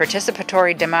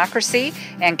 participatory democracy,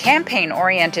 and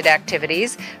campaign-oriented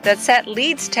activities that set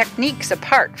LEAD's techniques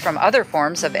apart from other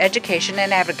forms of education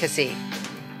and advocacy.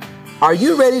 Are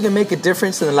you ready to make a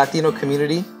difference in the Latino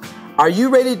community? Are you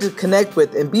ready to connect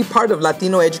with and be part of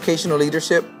Latino educational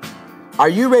leadership? Are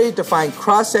you ready to find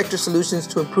cross-sector solutions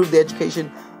to improve the education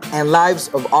and lives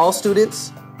of all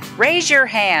students? Raise your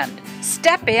hand.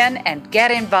 Step in and get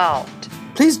involved.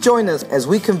 Please join us as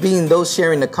we convene those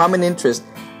sharing a common interest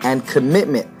and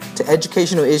commitment to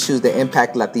educational issues that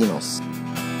impact Latinos.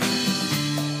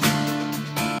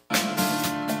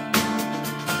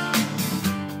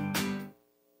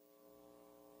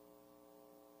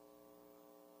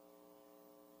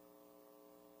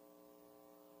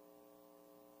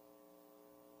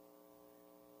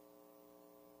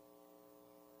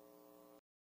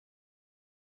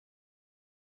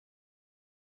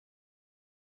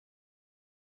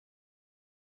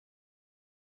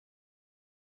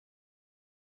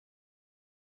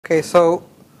 Okay, so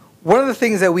one of the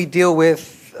things that we deal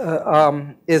with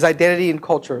is identity and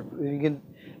culture.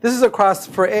 This is across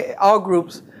for all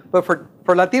groups, but for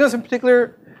Latinos in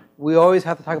particular, we always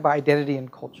have to talk about identity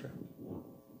and culture,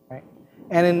 right?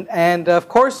 And of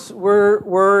course,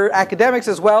 we're academics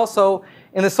as well. So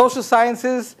in the social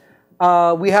sciences,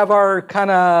 we have our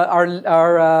kind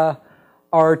of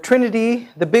our trinity,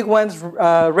 the big ones: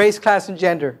 race, class, and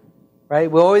gender, right?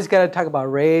 We always got to talk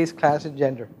about race, class, and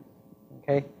gender.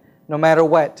 Okay, no matter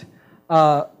what.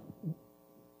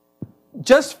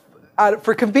 Just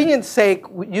for convenience sake,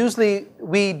 usually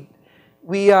we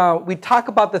talk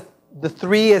about the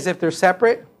three as if they're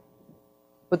separate,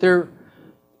 but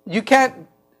you can't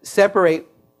separate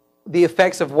the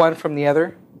effects of one from the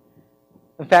other.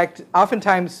 In fact,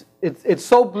 oftentimes it's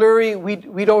so blurry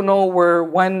we don't know where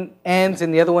one ends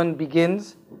and the other one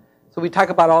begins. So we talk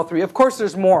about all three. Of course,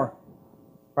 there's more,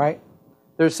 right?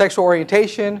 There's sexual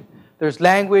orientation. There's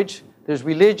language, there's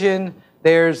religion,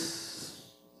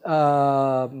 there's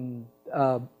bodily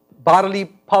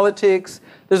politics.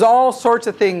 There's all sorts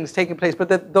of things taking place,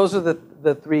 but those are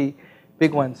the three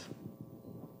big ones.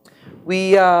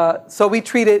 So we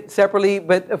treat it separately,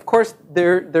 but of course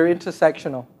they're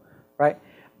intersectional, right?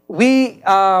 We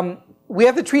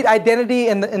have to treat identity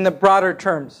in the broader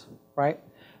terms, right?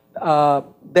 Back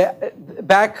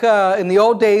in the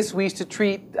old days, we used to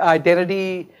treat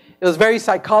identity. It was very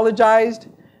psychologized.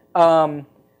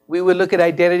 We would look at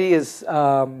identity as,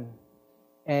 so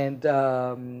nod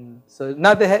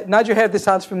your head if this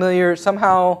sounds familiar.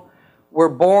 Somehow we're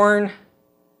born,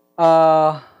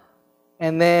 and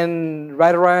then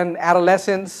right around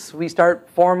adolescence, we start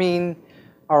forming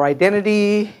our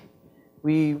identity.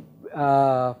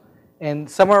 And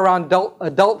somewhere around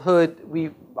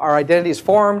adulthood, our identity is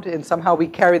formed, and somehow we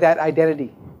carry that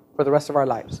identity for the rest of our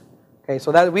lives. Okay,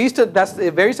 so that's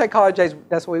very psychologized.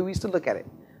 That's the way we used to look at it.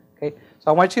 Okay, so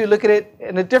I want you to look at it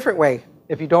in a different way,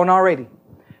 if you don't already.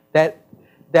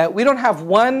 That we don't have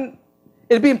one.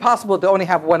 It'd be impossible to only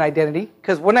have one identity,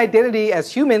 because one identity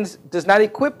as humans does not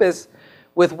equip us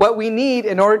with what we need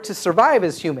in order to survive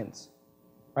as humans,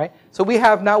 right? So we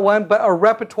have not one, but a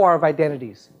repertoire of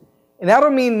identities. And I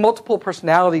don't mean multiple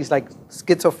personalities like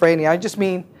schizophrenia. I just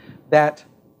mean that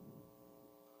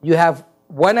you have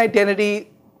one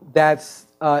identity that's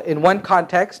in one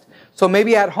context. So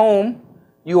maybe at home,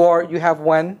 you have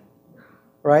one,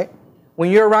 right?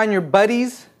 When you're around your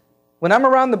buddies, when I'm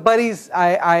around the buddies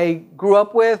I grew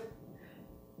up with,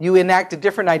 you enact a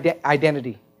different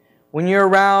identity. When you're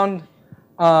around,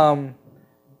 when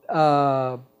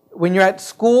you're at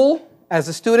school as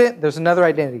a student, there's another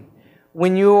identity.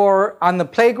 When you're on the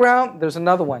playground, there's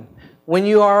another one. When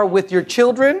you are with your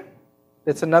children,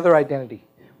 that's another identity.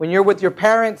 When you're with your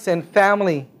parents and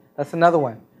family, that's another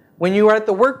one. When you are at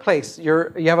the workplace,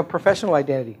 you have a professional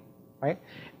identity, right?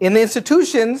 In the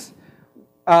institutions,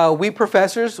 we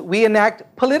professors, we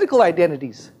enact political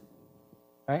identities,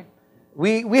 right?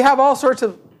 We have all sorts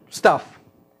of stuff.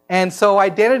 And so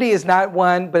identity is not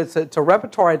one, but it's a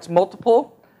repertoire. It's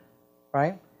multiple,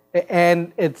 right?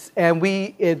 And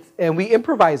we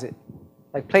improvise it,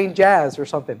 like playing jazz or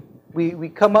something. We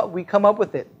come up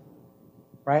with it,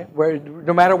 right? Where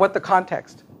no matter what the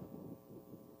context.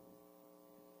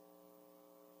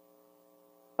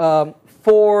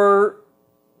 For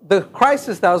the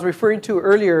crisis that I was referring to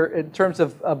earlier in terms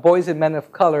of boys and men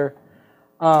of color,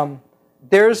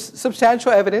 there's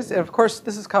substantial evidence, and of course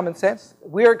this is common sense.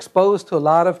 We are exposed to a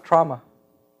lot of trauma,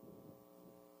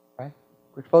 right?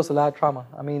 We're exposed to a lot of trauma.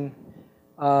 I mean,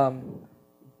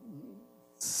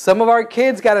 some of our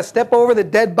kids got to step over the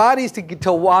dead bodies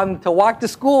to walk to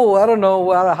school. I don't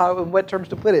know how in what terms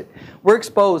to put it. We're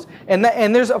exposed, and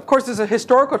there's of course there's a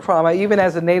historical trauma. Even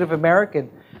as a Native American,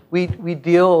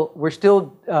 we're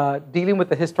still dealing with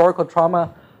the historical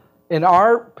trauma in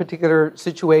our particular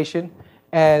situation,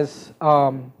 as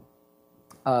and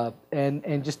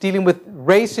just dealing with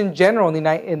race in general in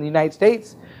the United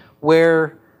States,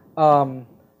 where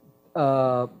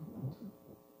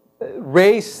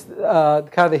race,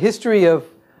 kind of the history of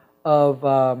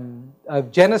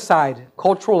genocide,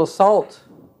 cultural assault,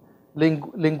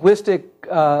 linguistic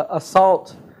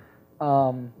assault,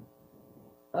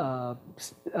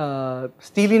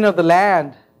 stealing of the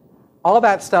land, all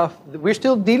that stuff, we're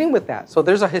still dealing with that. So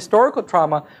there's a historical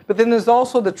trauma, but then there's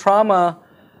also the trauma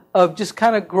of just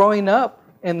kind of growing up,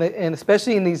 and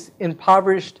especially in these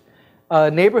impoverished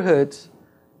neighborhoods,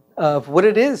 of what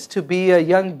it is to be a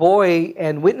young boy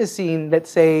and witnessing, let's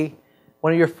say,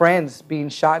 one of your friends being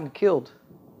shot and killed,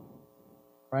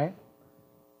 right?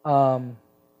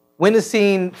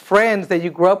 Witnessing friends that you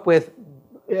grew up with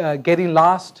getting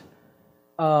lost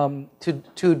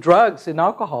to drugs and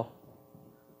alcohol,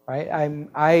 right?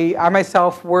 I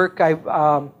myself work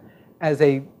as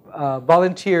a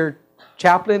volunteer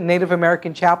chaplain, Native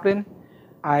American chaplain.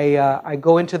 I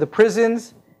go into the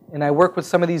prisons and I work with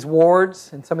some of these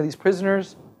wards and some of these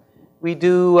prisoners. We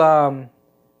do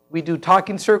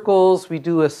talking circles. We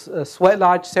do a sweat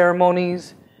lodge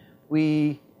ceremonies.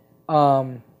 We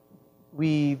work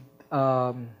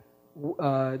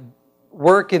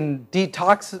in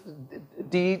detox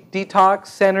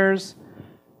centers,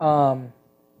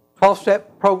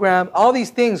 12-step program, all these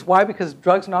things. Why? Because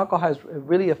drugs and alcohol has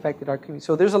really affected our community.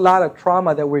 So there's a lot of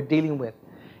trauma that we're dealing with.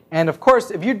 And of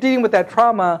course, if you're dealing with that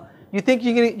trauma, you think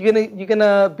you're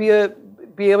gonna be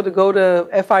able to go to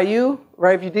FIU,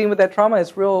 right? If you're dealing with that trauma,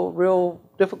 it's real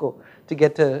difficult to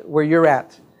get to where you're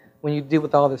at when you deal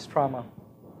with all this trauma.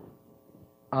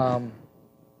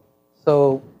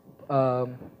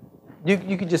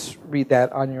 You can just read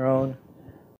that on your own.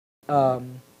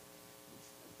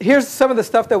 Here's some of the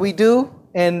stuff that we do,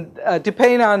 and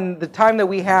depending on the time that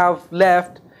we have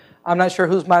left, I'm not sure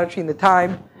who's monitoring the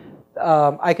time.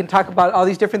 I can talk about all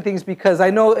these different things because I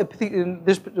know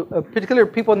there's particular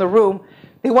people in the room.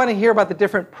 They want to hear about the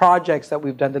different projects that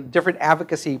we've done, the different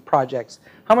advocacy projects.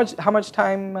 How much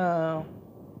time?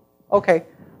 Okay,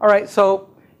 all right. So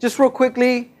just real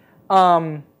quickly,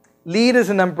 LEAD is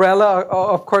an umbrella.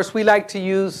 Of course, we like to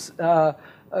use a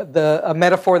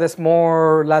metaphor that's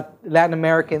more Latin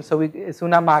American. So it's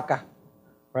una hamaca,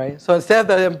 right? So instead of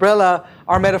the umbrella,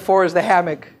 our metaphor is the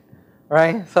hammock,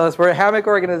 right? So we're a hammock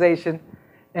organization,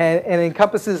 and it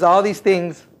encompasses all these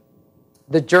things: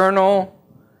 the journal,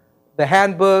 the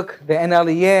handbook, the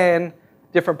NLEN,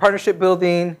 different partnership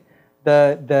building,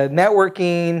 the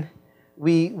networking.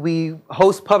 We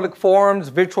host public forums,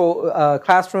 virtual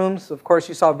classrooms. Of course,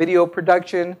 you saw video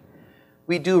production.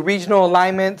 We do regional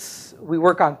alignments. We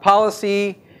work on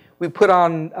policy. We put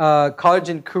on college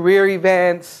and career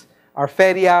events, our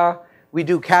feria. We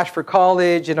do Cash for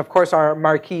College. And, of course, our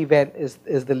marquee event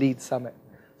is the LEAD Summit.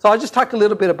 So I'll just talk a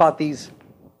little bit about these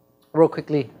real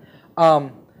quickly.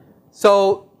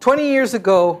 So 20 years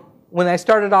ago, when I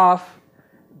started off,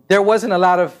 there wasn't a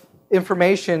lot of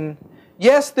information.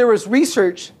 Yes, there was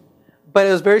research, but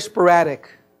it was very sporadic,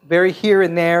 very here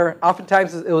and there.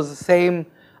 Oftentimes, it was the same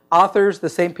authors, the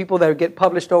same people that would get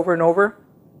published over and over.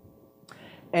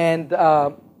 And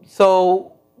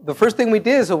so the first thing we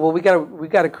did is, well, we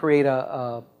got to create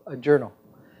a journal.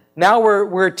 Now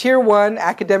we're a tier 1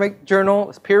 academic journal.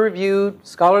 It's peer-reviewed,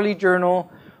 scholarly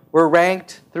journal. We're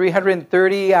ranked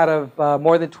 330 out of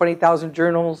more than 20,000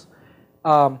 journals.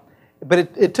 But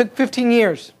it took 15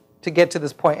 years to get to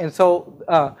this point. And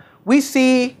so we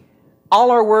see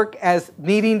all our work as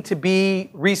needing to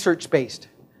be research-based.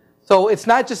 So it's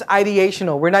not just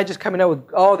ideational. We're not just coming up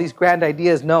with all these grand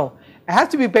ideas. No. It has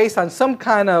to be based on some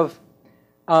kind of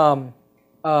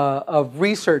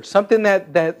research, something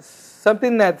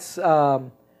that's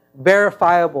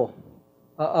verifiable,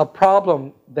 a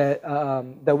problem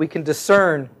that we can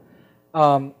discern,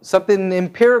 something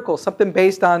empirical, something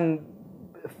based on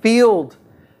field,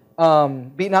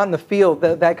 being out in the field,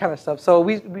 that kind of stuff. So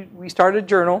we started a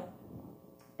journal,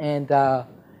 and I'm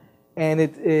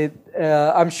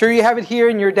sure you have it here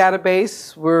in your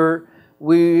database.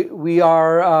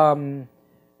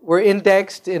 We're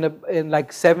indexed in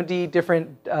like 70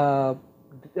 different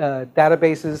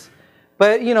databases.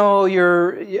 But you know,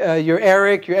 your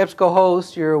ERIC, your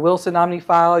EBSCOhost, your Wilson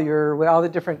OmniFile, all the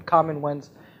different common ones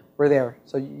were there.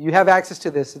 So you have access to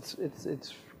this.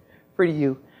 It's free to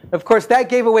you. Of course, that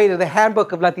gave away to the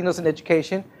Handbook of Latinos in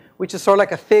Education, which is sort of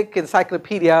like a thick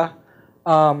encyclopedia.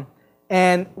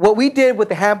 And what we did with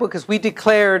the handbook is we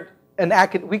declared it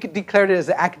as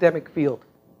an academic field.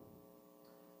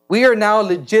 We are now a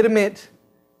legitimate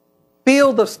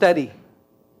field of study.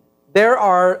 There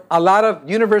are a lot of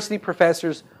university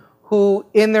professors who,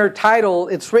 in their title,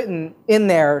 it's written in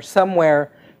there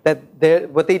somewhere that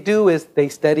what they do is they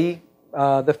study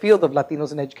the field of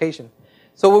Latinos in education.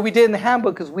 So what we did in the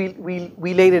handbook is we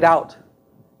laid it out.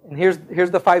 And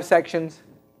here's the 5 sections.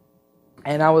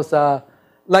 And I was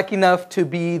lucky enough to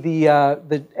be the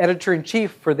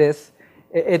editor-in-chief for this.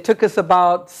 It took us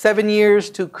about 7 years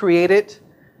to create it.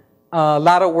 A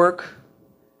lot of work.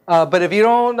 But if you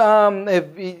don't,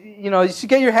 you should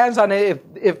get your hands on it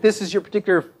if this is your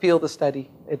particular field of study.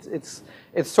 It's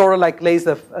sort of like lays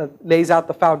out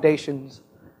the foundations.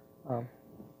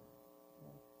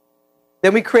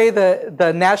 Then we create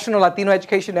the National Latino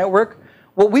Education Network.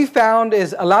 What we found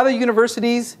is a lot of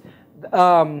universities,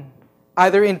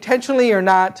 either intentionally or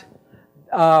not,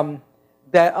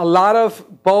 that a lot of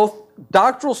both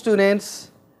doctoral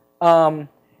students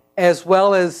as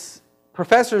well as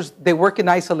professors, they work in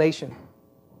isolation.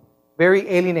 Very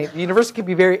alienating. The university can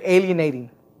be very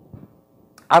alienating.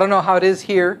 I don't know how it is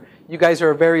here. You guys are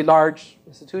a very large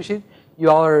institution. You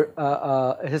all are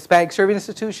a Hispanic serving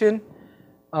institution.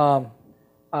 And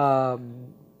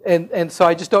so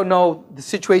I just don't know the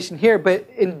situation here. But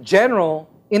in general,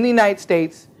 in the United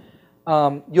States,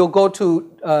 you'll go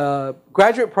to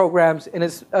graduate programs, and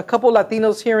it's a couple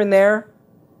Latinos here and there,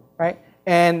 right?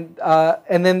 And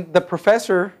then the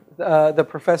professor, the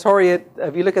professoriate,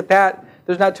 if you look at that,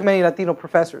 there's not too many Latino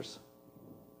professors.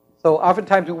 So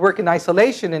oftentimes we work in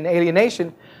isolation and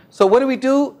alienation. So what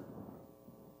do?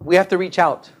 We have to reach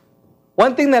out.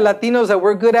 One thing that Latinos that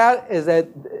we're good at is that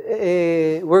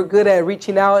we're good at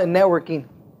reaching out and networking,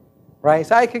 right?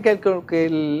 So I could get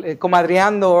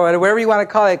comadreando or whatever you want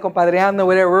to call it, compadreando,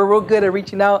 whatever. We're real good at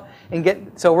reaching out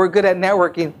and so we're good at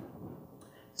networking.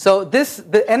 So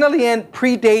the NLEN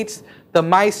predates the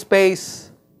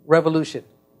MySpace revolution,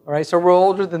 all right? So we're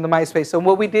older than the MySpace. So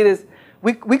what we did is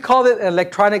we called it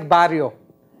electronic barrio.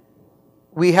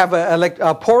 We have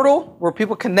a portal where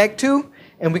people connect to,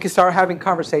 and we can start having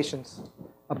conversations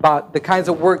about the kinds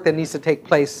of work that needs to take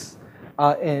place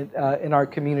in our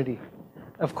community.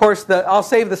 Of course, I'll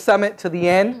save the summit to the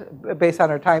end based on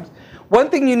our times. One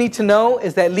thing you need to know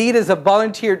is that LEAD is a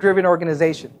volunteer-driven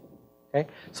organization. Okay?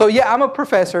 So yeah, I'm a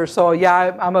professor, so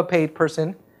yeah, I'm a paid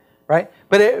person, right?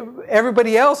 But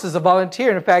everybody else is a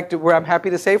volunteer. In fact, where I'm happy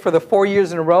to say, for the 4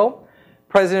 years in a row,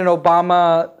 President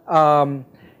Obama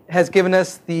has given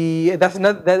us I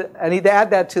need to add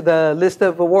that to the list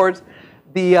of awards,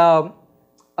 the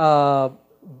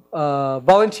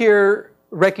Volunteer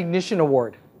Recognition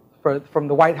Award from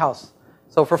the White House.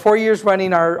 So for 4 years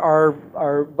running,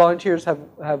 our volunteers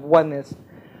have won this.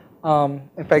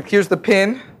 In fact, here's the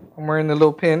pin. I'm wearing the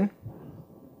little pin.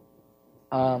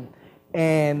 One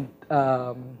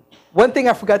thing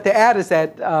I forgot to add is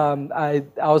that I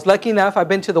was lucky enough, I've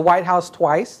been to the White House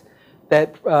twice,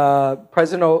 that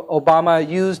President Obama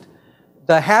used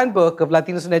the handbook of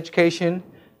Latinos in Education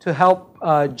to help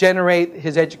generate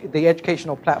the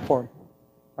educational platform.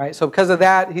 Right? So because of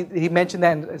that, he mentioned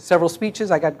that in several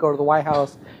speeches. I got to go to the White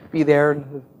House, be there.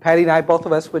 And Patty and I, both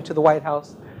of us, went to the White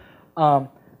House. But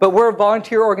we're a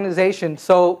volunteer organization,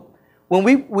 so when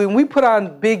we put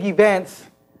on big events,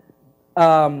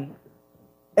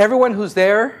 everyone who's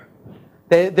there,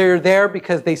 they're there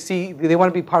because they want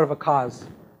to be part of a cause.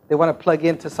 They want to plug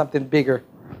into something bigger.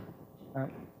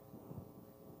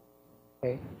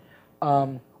 Okay.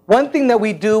 One thing that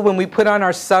we do when we put on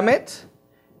our summit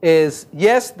is,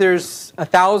 yes, there's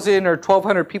 1,000 or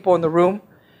 1,200 people in the room,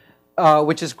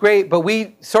 which is great, but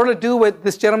we sort of do what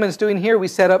this gentleman is doing here. We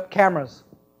set up cameras.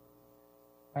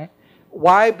 Right?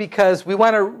 Why? Because we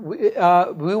want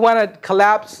to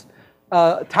collapse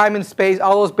time and space,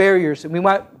 all those barriers, and we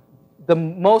want the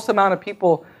most amount of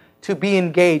people to be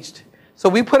engaged. So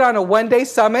we put on a one-day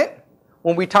summit.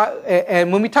 When we talk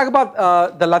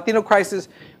about the Latino crisis,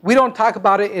 we don't talk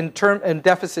about it in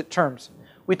deficit terms.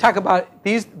 We talk about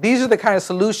these are the kind of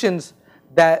solutions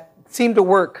that seem to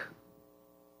work.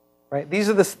 Right? These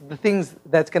are the things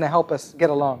that's going to help us get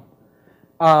along.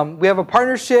 We have a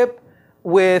partnership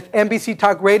with NBC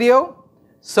Talk Radio,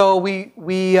 so we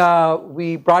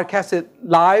broadcast it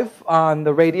live on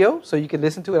the radio, so you can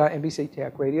listen to it on NBC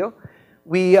Talk Radio.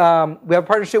 We have a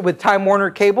partnership with Time Warner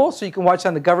Cable, so you can watch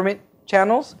on the government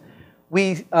channels.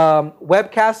 We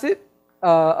webcast it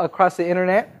across the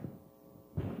internet.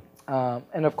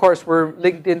 And of course, we're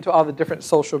linked into all the different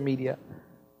social media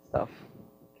stuff.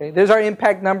 Okay, there's our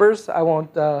impact numbers. I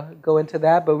won't go into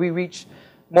that, but we reach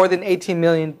more than 18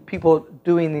 million people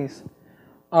doing these.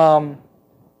 What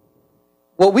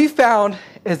we found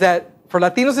is that for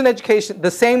Latinos in education,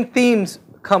 the same themes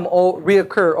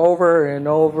reoccur over and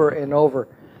over and over.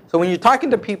 So when you're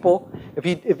talking to people, if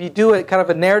you do a kind of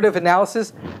a narrative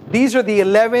analysis, these are the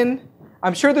 11.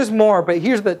 I'm sure there's more, but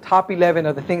here's the top 11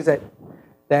 of the things that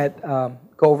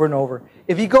go over and over.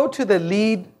 If you go to the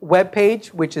LEAD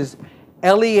webpage, which is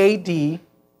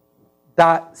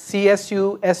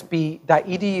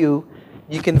lead.csusb.edu,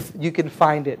 you can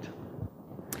find it.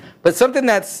 But something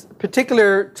that's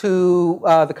particular to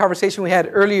the conversation we had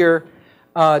earlier,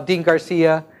 Dean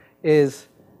Garcia, is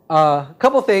a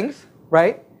couple things,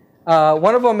 right?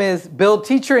 One of them is build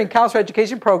teacher and counselor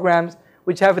education programs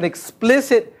which have an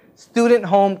explicit student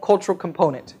home cultural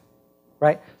component.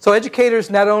 Right? So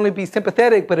educators not only be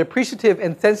sympathetic, but appreciative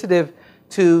and sensitive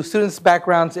to students'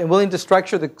 backgrounds and willing to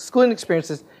structure the schooling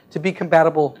experiences to be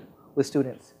compatible with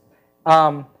students.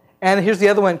 And here's the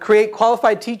other one. Create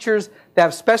qualified teachers that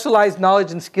have specialized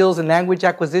knowledge and skills in language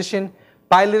acquisition,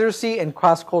 biliteracy, and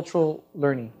cross-cultural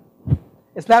learning.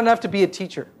 It's not enough to be a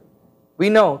teacher. We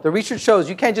know. The research shows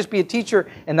you can't just be a teacher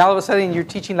and all of a sudden you're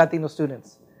teaching Latino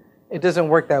students. It doesn't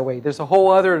work that way. There's whole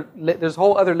other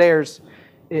layers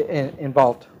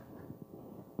involved.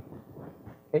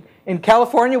 Okay. In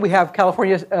California, we have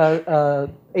California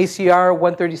ACR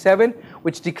 137,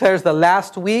 which declares the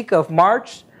last week of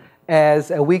March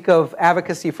as a week of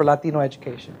advocacy for Latino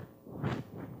education.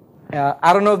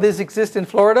 I don't know if this exists in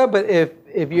Florida, but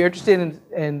if you're interested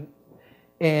in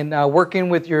working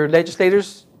with your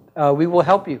legislators, we will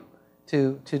help you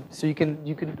so you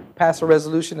can pass a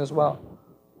resolution as well.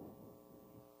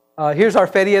 Here's our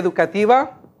Feria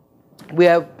Educativa. We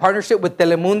have partnership with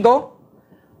Telemundo,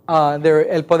 their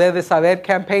El Poder de Saber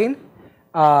campaign.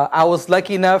 I was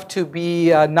lucky enough to be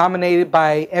nominated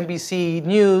by NBC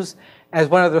News as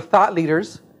one of their thought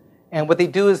leaders. And what they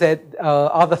do is that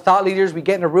all the thought leaders, we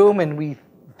get in a room and we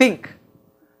think,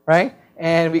 right?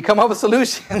 And we come up with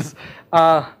solutions.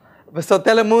 So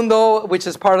Telemundo, which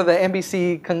is part of the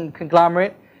NBC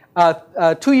conglomerate,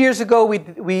 2 years ago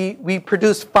we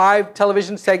produced 5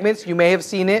 television segments. You may have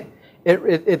seen it.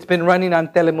 It's been running on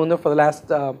Telemundo for the last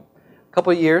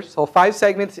couple of years. So 5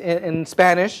 segments in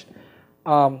Spanish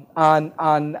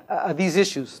on these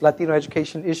issues, Latino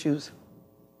education issues.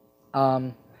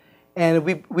 And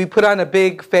we put on a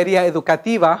big Feria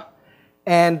Educativa.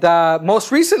 And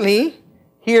most recently,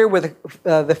 here with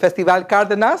the Festival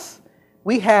Cárdenas,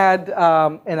 we had,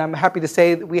 and I'm happy to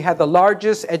say, that we had the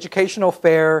largest educational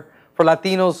fair for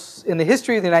Latinos in the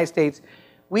history of the United States.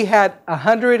 We had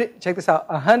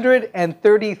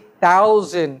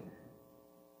 130,000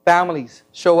 families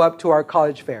show up to our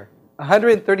college fair.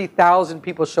 130,000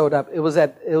 people showed up. It was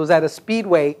at a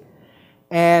speedway,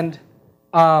 and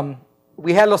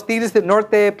we had Los Tigres del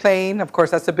Norte playing. Of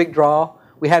course, that's a big draw.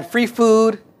 We had free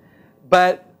food,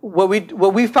 but what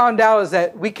we found out is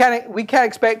that we can't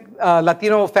expect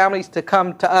Latino families to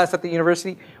come to us at the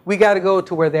university. We got to go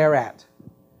to where they're at.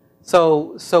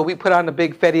 So we put on a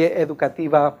big Feria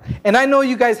Educativa, and I know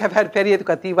you guys have had Feria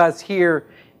Educativas here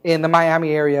in the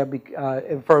Miami area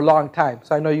for a long time.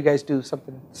 So I know you guys do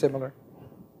something similar.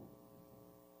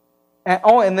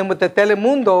 And then with the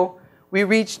Telemundo, we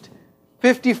reached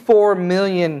 54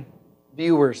 million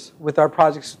viewers with our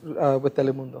projects with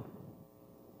Telemundo.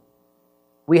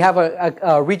 We have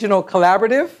a regional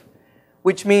collaborative,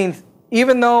 which means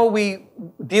even though we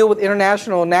deal with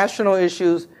international and national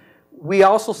issues, we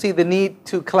also see the need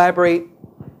to collaborate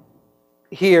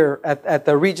here at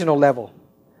the regional level.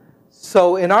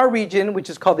 So in our region, which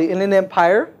is called the Inland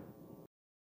Empire,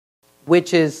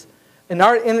 which is in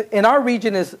our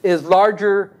region is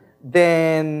larger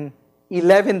than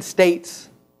 11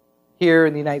 states here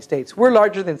in the United States. We're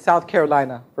larger than South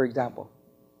Carolina, for example,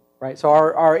 right? So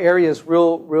our area is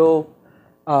real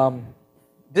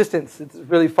distance. It's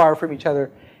really far from each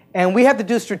other, and we have to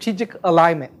do strategic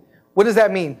alignment. What does that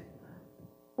mean?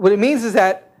 What it means is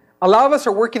that a lot of us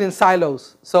are working in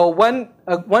silos. So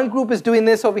one group is doing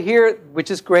this over here, which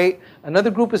is great.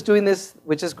 Another group is doing this,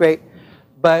 which is great.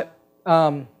 But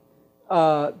what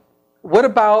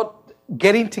about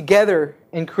getting together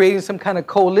and creating some kind of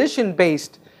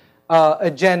coalition-based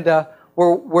agenda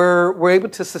where we're able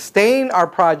to sustain our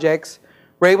projects,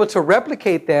 we're able to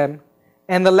replicate them,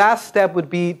 and the last step would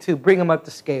be to bring them up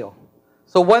to scale.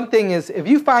 So one thing is, if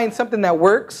you find something that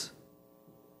works,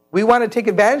 we want to take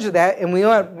advantage of that, and we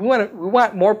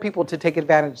want more people to take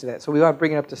advantage of that. So we want to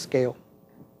bring it up to scale.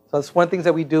 So that's one of the things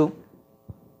that we do.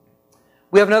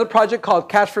 We have another project called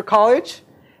Cash for College.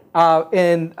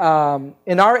 In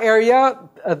our area,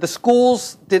 the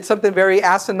schools did something very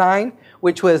asinine,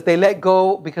 which was they let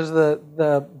go, because of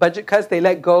the budget cuts, they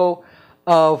let go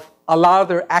of a lot of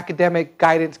their academic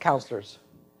guidance counselors.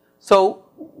 So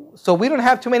we don't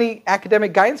have too many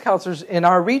academic guidance counselors in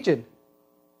our region,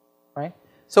 right?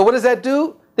 So what does that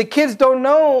do? The kids don't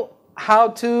know how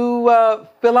to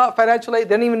fill out financial aid.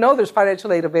 They don't even know there's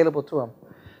financial aid available to them.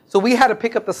 So we had to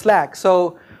pick up the slack.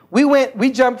 So we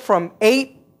jumped from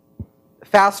 8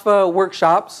 FAFSA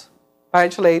workshops,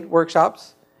 financial aid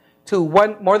workshops, to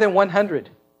more than 100,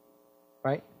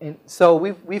 right? And so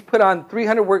we've put on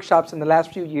 300 workshops in the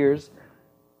last few years.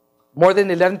 More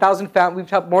than 11,000 we've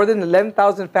helped more than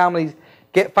 11,000 families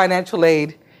get financial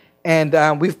aid,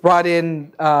 and we've brought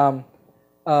in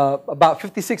about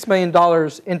 $56 million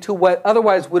into what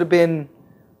otherwise would have been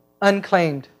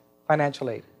unclaimed financial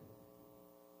aid.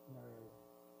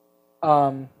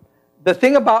 The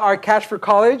thing about our Cash for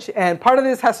College, and part of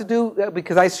this has to do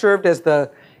because I served as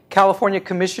the California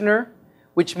Commissioner,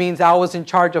 which means I was in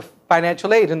charge of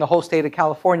financial aid in the whole state of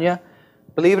California.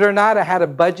 Believe it or not, I had a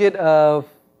budget of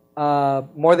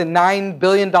more than $9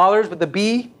 billion with a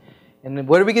B. And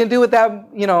what are we going to do with that,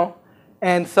 you know?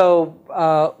 And so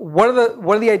one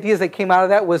of the ideas that came out of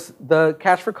that was the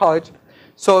Cash for College.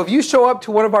 So if you show up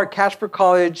to one of our Cash for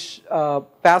College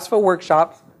FAFSA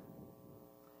workshops,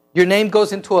 your name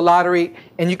goes into a lottery,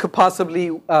 and you could possibly,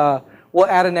 we'll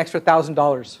add an extra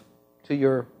 $1,000 to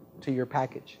your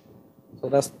package. So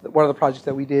that's one of the projects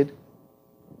that we did.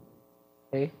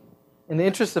 Okay. In the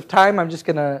interest of time, I'm just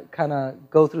going to kind of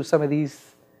go through some of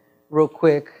these real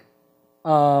quick.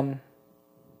 One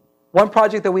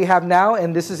project that we have now,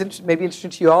 and this is maybe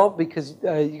interesting to you all because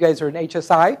you guys are an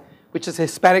HSI, which is a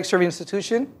Hispanic Serving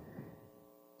Institution.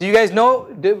 Do you guys know?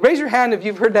 Raise your hand if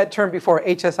you've heard that term before,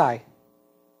 HSI.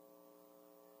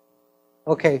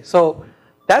 Okay, so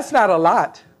that's not a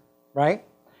lot, right?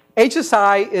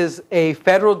 HSI is a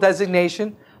federal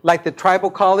designation like the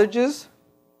tribal colleges,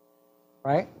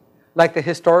 right? Like the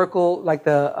historically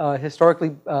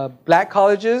black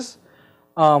colleges.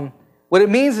 What it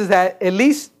means is that at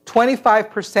least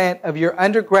 25% of your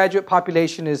undergraduate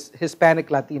population is Hispanic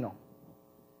Latino.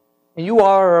 And you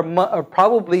are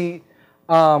probably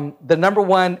the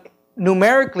 #1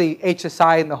 numerically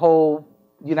HSI in the whole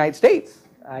United States,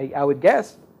 I would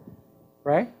guess,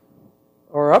 right?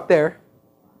 Or up there.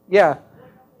 Yeah.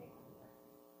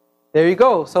 There you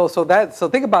go. So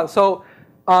think about it. So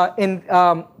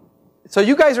so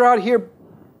you guys are out here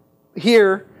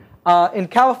in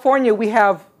California. We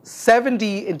have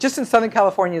 70, just in Southern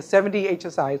California, 70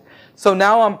 HSIs. So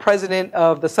now I'm president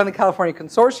of the Southern California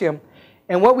Consortium,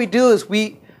 and what we do is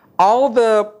all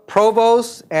the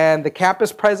provosts and the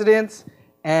campus presidents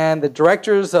and the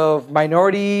directors of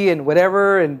minority and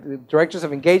whatever and the directors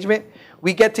of engagement,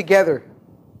 we get together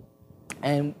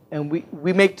and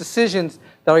we make decisions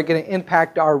that are going to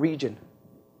impact our region,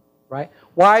 right?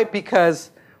 Why?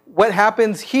 Because what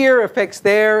happens here affects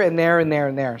there and there and there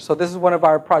and there. So this is one of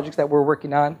our projects that we're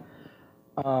working on.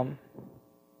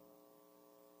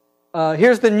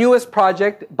 Here's the newest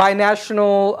project,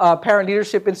 Binational Parent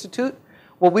Leadership Institute.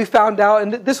 What we found out,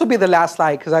 and this will be the last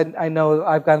slide because I know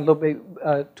I've gone a little bit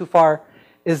too far,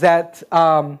 is that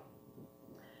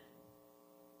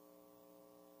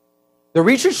the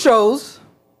research shows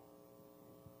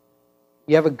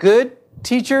you have a good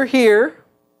teacher here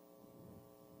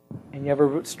and you have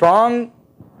a strong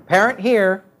parent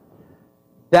here,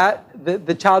 that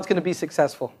the child's going to be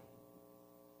successful,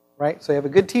 right? So you have a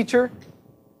good teacher,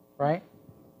 right,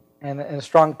 and a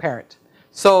strong parent.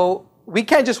 So we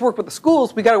can't just work with the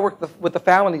schools, we got to work with the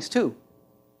families too,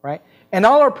 right? And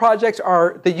all our projects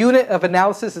are, the unit of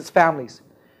analysis is families.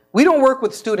 We don't work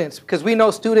with students because we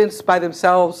know students by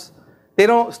themselves,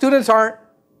 students aren't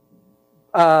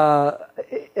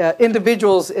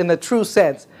individuals in the true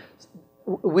sense.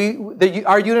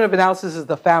 Our unit of analysis is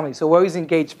the family, so we always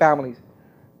engage families.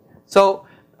 So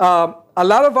a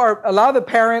lot of the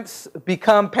parents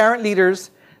become parent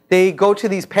leaders. They go to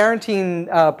these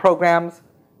parenting programs,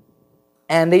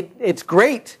 and it's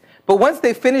great. But once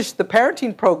they finish the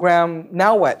parenting program,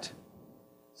 now what?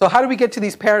 So how do we get to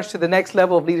these parents to the next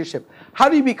level of leadership? How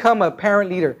do you become a parent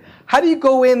leader? How do you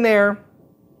go in there?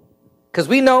 Because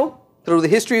we know through the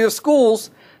history of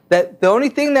schools that the only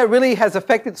thing that really has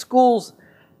affected schools,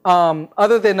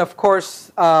 other than, of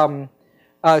course,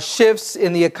 shifts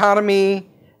in the economy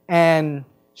and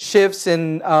shifts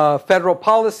in federal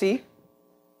policy,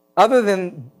 other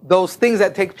than those things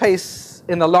that take place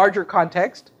in the larger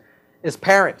context, is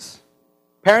parents.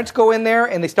 Parents go in there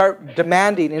and they start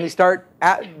demanding and they start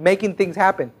making things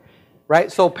happen,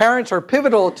 right? So parents are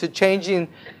pivotal to changing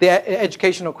the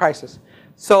educational crisis.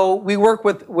 So we work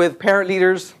with parent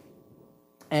leaders,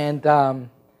 and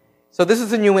so this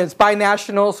is a new one. It's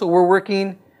binational, so we're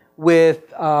working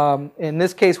with, in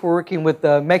this case, we're working with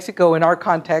Mexico in our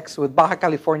context, with Baja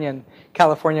California and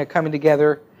California coming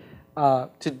together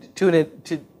to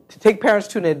take parents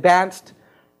to an advanced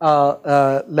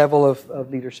level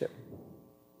of leadership.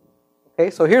 Okay,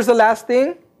 so here's the last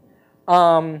thing.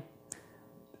 I'm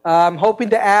hoping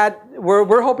to add,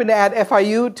 we're hoping to add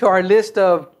FIU to our list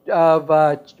of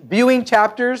viewing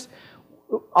chapters.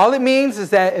 All it means is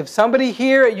that if somebody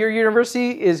here at your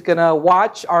university is going to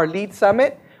watch our LEAD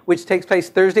Summit, which takes place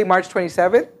Thursday, March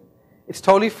 27th, it's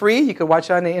totally free. You can watch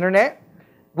it on the internet.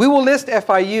 We will list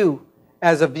FIU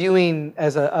as a viewing,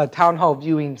 as a town hall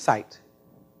viewing site,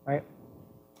 right?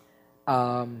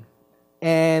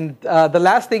 And the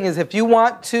last thing is, if you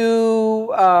want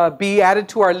to be added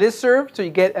to our listserv so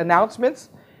you get announcements,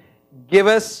 give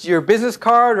us your business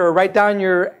card or write down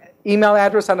your email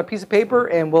address on a piece of paper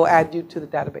and we'll add you to the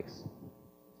database.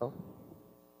 So,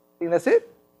 I think that's it.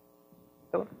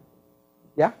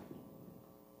 Yeah?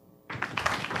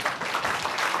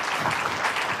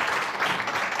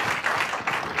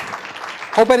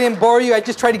 Hope I didn't bore you. I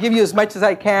just try to give you as much as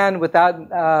I can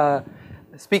without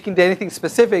speaking to anything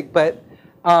specific, but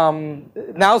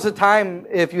now's the time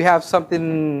if you have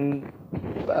something.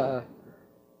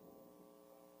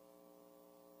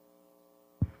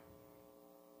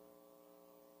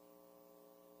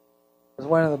 There's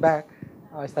one in the back.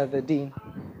 Oh, I started the dean. Could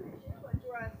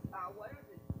you address what are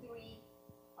the three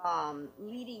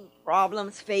leading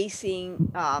problems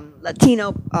facing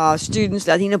Latino students,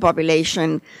 Latino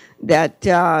population, that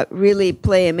really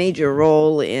play a major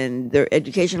role in their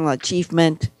educational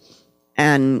achievement?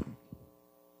 And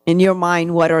in your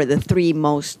mind, what are the three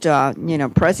most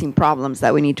pressing problems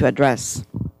that we need to address?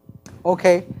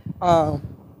 Okay.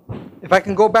 If I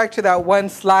can go back to that one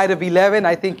slide of 11,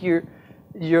 I think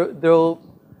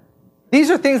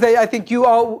these are things that I think you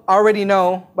all already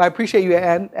know, but I appreciate you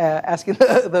asking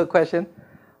the question.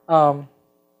 Because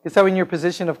someone in your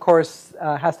position, of course,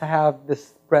 has to have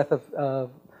this breadth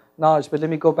of knowledge. But let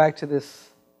me go back to this.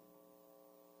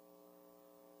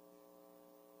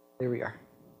 There we are.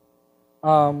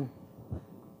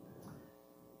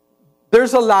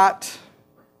 There's a lot.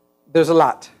 There's a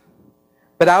lot.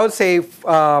 But I would say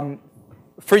for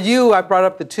you, I brought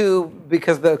up the two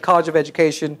because the College of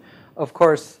Education, of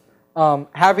course,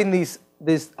 having this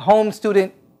home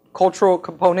student cultural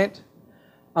component.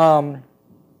 I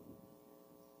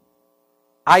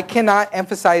cannot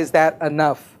emphasize that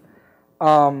enough.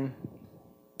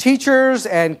 Teachers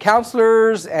and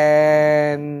counselors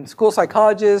and school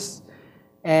psychologists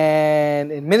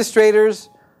and administrators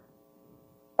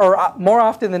are more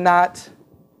often than not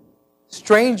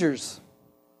strangers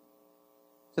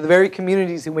to the very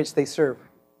communities in which they serve.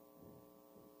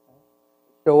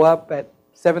 Show up at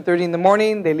 7:30 in the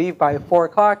morning, they leave by 4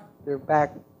 o'clock, they're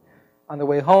back on the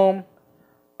way home.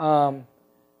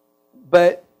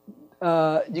 But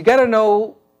you got to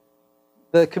know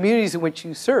the communities in which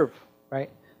you serve, right?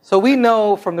 So we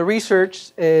know from the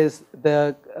research is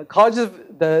the colleges,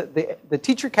 the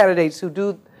teacher candidates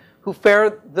who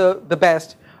fare the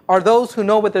best are those who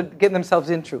know what they're getting themselves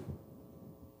into.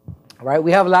 Right?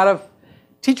 We have a lot of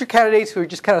teacher candidates who are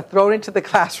just kind of thrown into the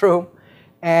classroom,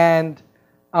 and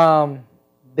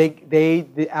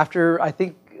they after, I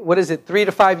think, what is it, 3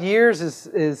 to 5 years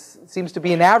seems to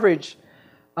be an average.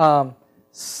 That's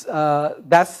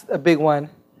a big one.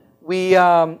 We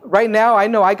right now, I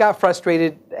know I got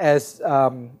frustrated as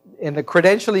in the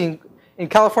credentialing in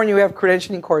California. We have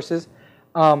credentialing courses,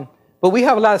 but we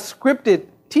have a lot of scripted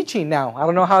teaching now. I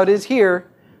don't know how it is here,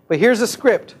 but here's a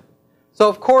script. So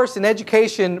of course, in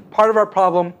education, part of our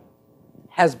problem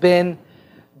has been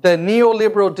the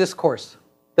neoliberal discourse,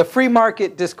 the free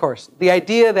market discourse, the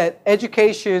idea that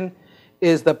education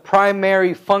is the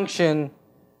primary function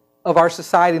of our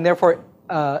society, and therefore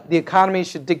the economy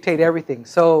should dictate everything.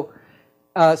 So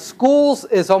schools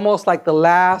is almost like the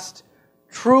last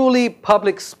truly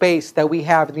public space that we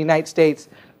have in the United States,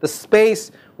 the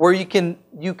space where you can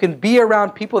be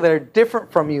around people that are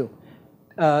different from you.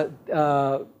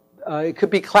 It could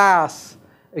be class,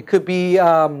 it could be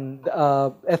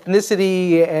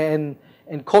ethnicity and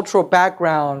cultural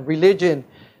background, religion,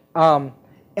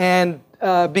 and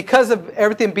because of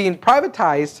everything being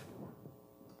privatized.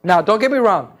 Now, don't get me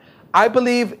wrong. I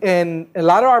believe in a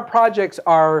lot of our projects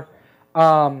are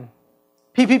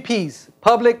PPPs,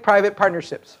 public-private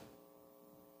partnerships.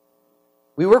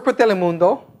 We work with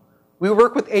Telemundo. We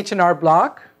work with H&R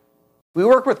Block. We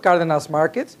work with Cardenas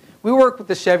Markets. We work with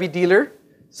the Chevy dealer.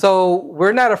 So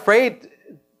we're not afraid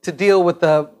to deal with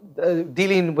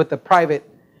dealing with the private,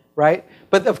 right?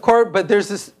 But of course, there's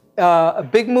this a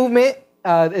big movement,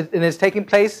 and it's taking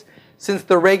place since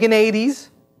the Reagan 80s.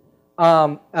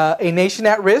 A nation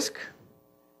at risk,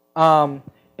 and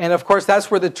of course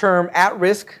that's where the term at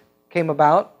risk came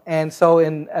about. And so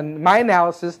in my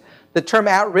analysis, the term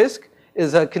at risk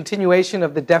is a continuation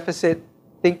of the deficit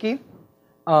thinking.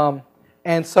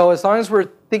 And so as long as we're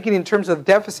thinking in terms of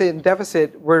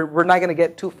deficit, we're not going to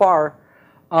get too far.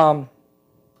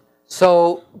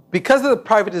 So because of the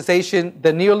privatization,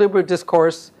 the neoliberal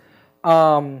discourse,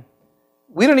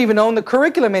 we don't even own the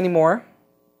curriculum anymore.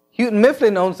 Houghton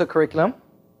Mifflin owns the curriculum,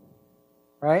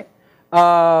 right?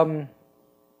 I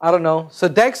don't know.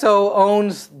 Sodexo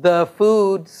owns the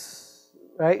foods,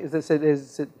 right?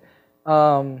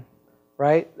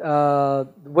 Right?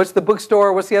 What's the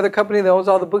bookstore? What's the other company that owns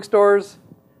all the bookstores?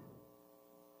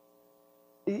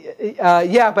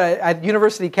 Yeah, but at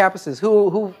university campuses,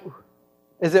 who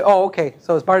is it? Oh, okay.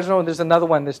 So it's Barnes & Noble. There's another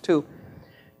one. There's two,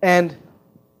 and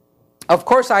of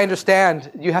course I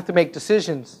understand you have to make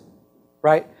decisions,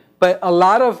 right? But a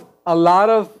lot of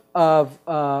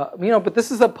but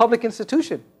this is a public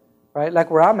institution, right?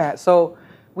 Like where I'm at. So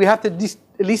we have to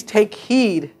at least take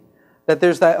heed that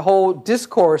there's that whole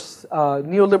discourse,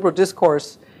 neoliberal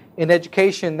discourse in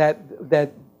education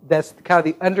that's kind of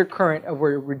the undercurrent of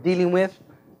where we're dealing with.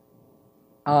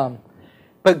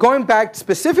 But going back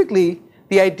specifically,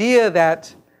 the idea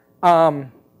that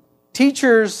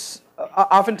teachers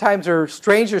oftentimes are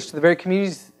strangers to the very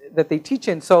communities that they teach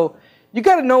in. So you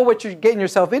got to know what you're getting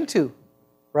yourself into,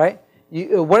 right?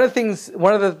 One of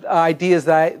the ideas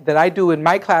that I do in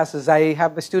my classes, I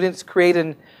have the students create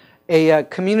a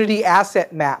community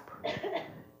asset map,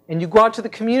 and you go out to the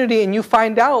community and you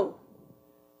find out: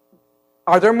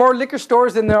 are there more liquor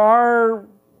stores than there are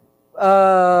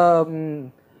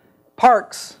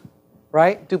parks?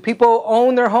 Right? Do people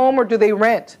own their home or do they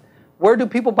rent? Where do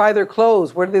people buy their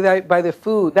clothes? Where do they buy their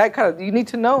food? That kind of, you need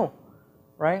to know,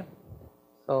 right?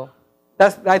 So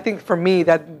I think for me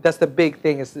that's the big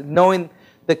thing, is knowing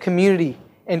the community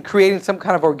and creating some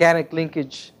kind of organic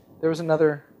linkage. There was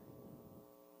another.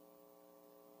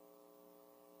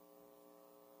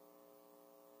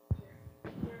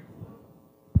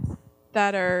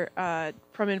 that are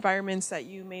from environments that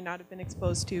you may not have been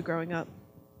exposed to growing up?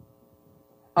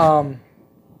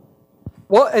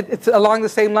 Well, it's along the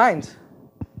same lines.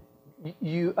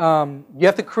 You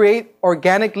have to create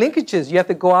organic linkages. You have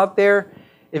to go out there.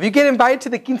 If you get invited to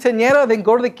the quinceañera, then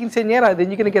go to the quinceañera. Then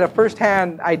you're going to get a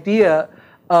firsthand idea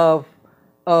of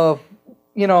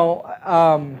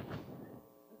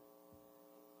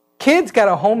kids got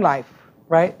a home life,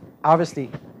 right?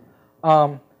 Obviously.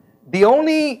 The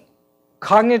only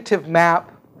cognitive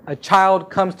map a child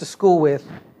comes to school with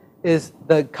is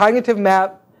the cognitive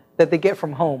map that they get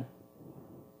from home,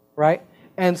 right?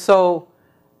 And so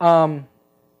part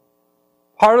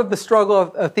of the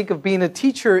struggle, I think, of being a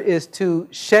teacher is to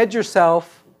shed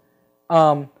yourself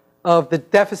of the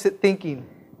deficit thinking.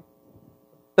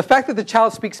 The fact that the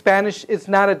child speaks Spanish is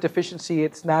not a deficiency,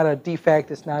 it's not a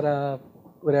defect, it's not a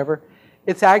whatever.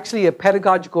 It's actually a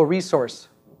pedagogical resource.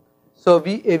 So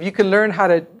if you can learn how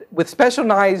to, with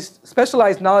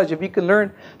specialized knowledge, if you can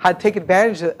learn how to take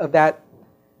advantage of that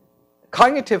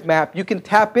cognitive map, you can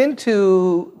tap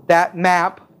into that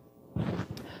map,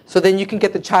 so then you can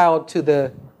get the child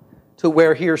to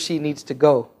where he or she needs to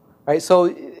go, right? So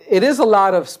it is a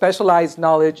lot of specialized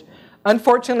knowledge.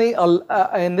 Unfortunately,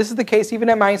 and this is the case even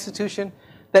at my institution,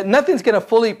 that nothing's going to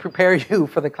fully prepare you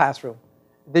for the classroom.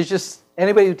 There's just,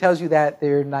 anybody who tells you that,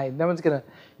 they're naive. No one's going to,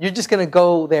 you're just going to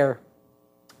go there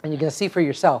and you're going to see for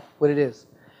yourself what it is.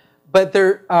 But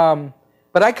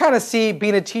but I kind of see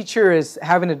being a teacher as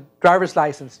having a driver's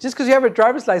license. Just because you have a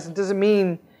driver's license doesn't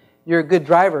mean you're a good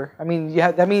driver. I mean,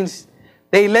 that means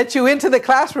they let you into the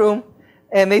classroom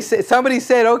and somebody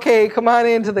said, okay, come on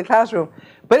into the classroom.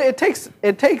 But it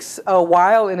takes a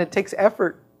while and it takes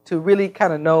effort to really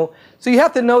kind of know. So you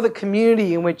have to know the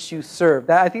community in which you serve.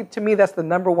 I think, to me, that's the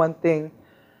number one thing.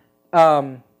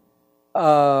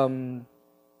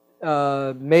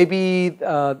 Maybe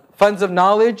funds of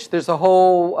knowledge. There's a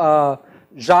whole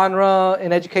genre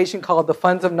in education called the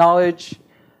funds of knowledge.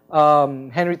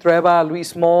 Henry Trueba,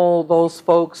 Luis Moll, those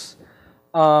folks.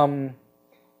 The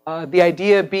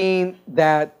idea being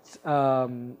that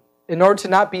in order to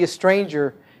not be a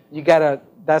stranger, you gotta,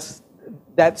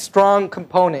 that strong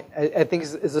component, I think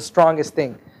is the strongest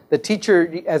thing. The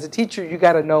teacher, as a teacher, you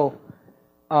gotta know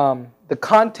the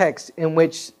context in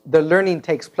which the learning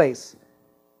takes place.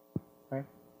 Right?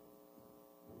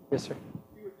 Yes, sir.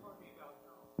 You were talking about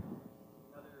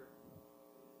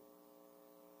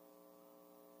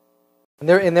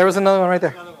another. And there was another one right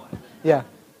there. Another one. Yeah.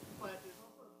 But there's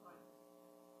also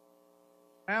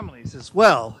families as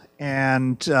well.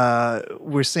 And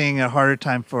we're seeing a harder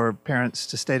time for parents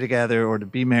to stay together or to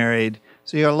be married.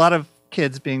 So you have a lot of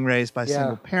kids being raised by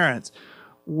single parents.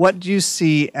 What do you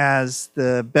see as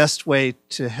the best way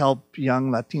to help young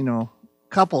Latino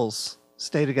couples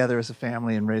stay together as a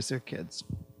family and raise their kids?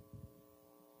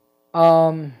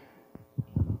 One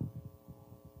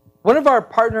of our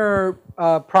partner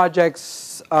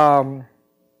projects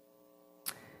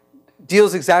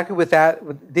deals exactly with that,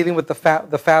 with dealing with the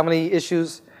family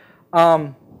issues.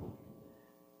 I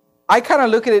kind of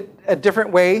look at it a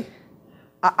different way.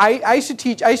 I used to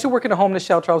teach. I used to work in a homeless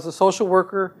shelter. I was a social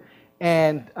worker,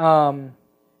 and I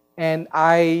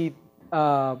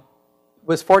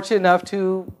was fortunate enough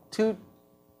to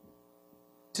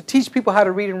teach people how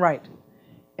to read and write.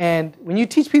 And when you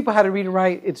teach people how to read and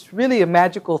write, it's really a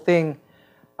magical thing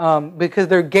because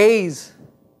their gaze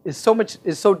is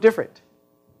so different.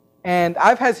 And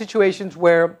I've had situations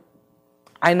where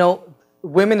I know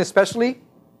women, especially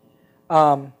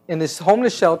in this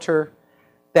homeless shelter,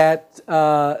 that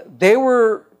they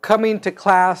were coming to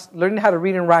class, learning how to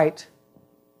read and write.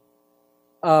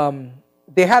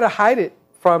 They had to hide it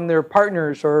from their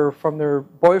partners or from their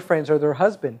boyfriends or their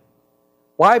husband.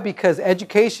 Why? Because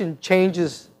education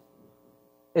changes,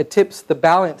 it tips the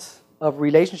balance of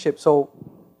relationships. So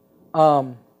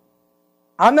I'm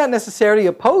not necessarily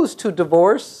opposed to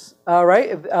divorce, right?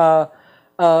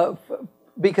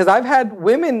 Because I've had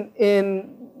women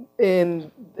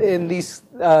in these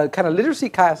kind of literacy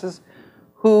classes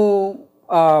who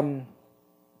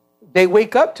they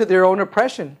wake up to their own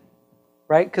oppression,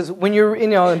 right? Because when you're,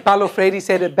 and Paulo Freire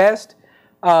said it best,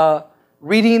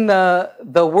 reading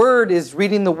the word is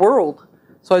reading the world.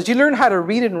 So as you learn how to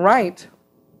read and write,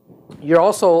 you're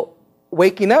also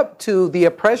waking up to the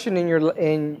oppression in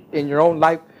your own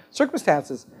life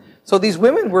circumstances. So these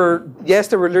women were, yes,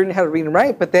 they were learning how to read and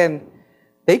write, but then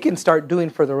they can start doing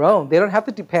for their own. They don't have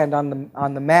to depend on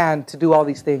the man to do all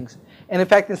these things. And in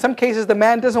fact, in some cases, the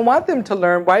man doesn't want them to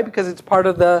learn. Why? Because it's part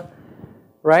of the,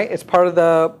 right? It's part of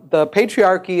the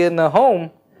patriarchy in the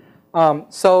home.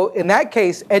 So in that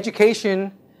case,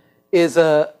 education is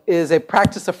a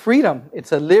practice of freedom.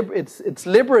 It's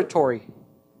liberatory.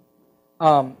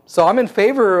 So I'm in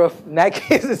favor of, in that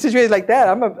case, in situations like that,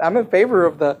 I'm in favor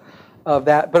of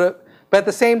that. But at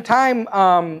the same time,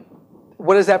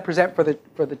 what does that present for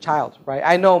the child, right?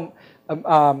 I know,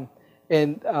 I'm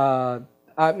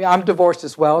divorced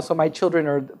as well, so my children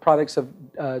are products of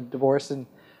divorce,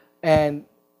 and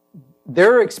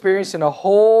they're experiencing a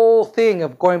whole thing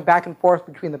of going back and forth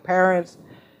between the parents.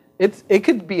 It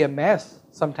could be a mess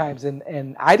sometimes,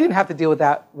 and I didn't have to deal with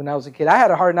that when I was a kid. I had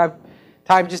a hard enough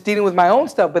time just dealing with my own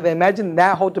stuff, but imagine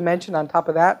that whole dimension on top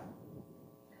of that.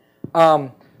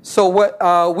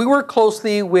 So we work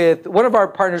closely with one of our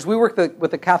partners. We work with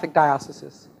the Catholic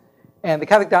dioceses, and the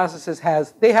Catholic dioceses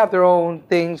they have their own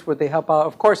things where they help out.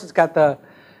 Of course,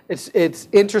 it's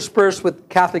interspersed with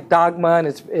Catholic dogma, and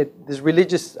there's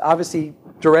religious, obviously,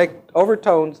 direct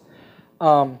overtones.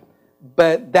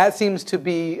 But that seems to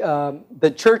be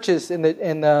the churches in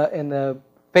the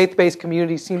faith-based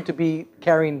community seem to be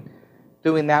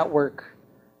doing that work.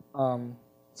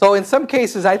 So in some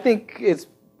cases, I think it's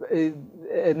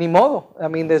ni modo. I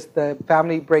mean, the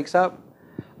family breaks up,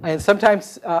 and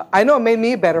sometimes I know it made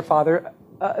me a better father.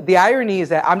 The irony is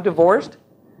that I'm divorced,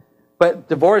 but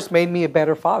divorce made me a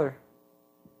better father.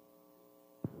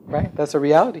 Right? That's a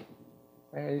reality,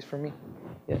 right? At least for me.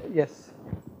 Yeah, yes.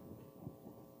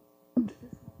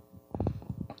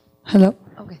 Hello.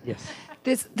 Okay. Yes.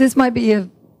 This might be a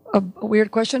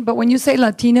weird question, but when you say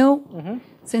Latino,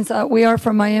 since we are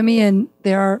from Miami and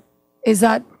is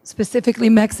that specifically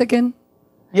Mexican?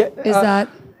 Yeah. Is that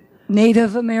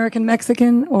Native American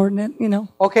Mexican or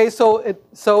Okay, so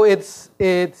it's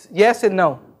yes and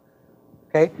no.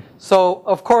 Okay, so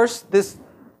of course this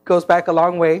goes back a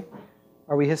long way.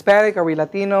 Are we Hispanic? Are we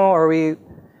Latino? Are we?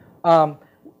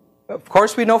 Of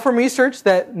course, we know from research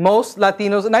that most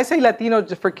Latinos, and I say Latino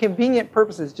just for convenient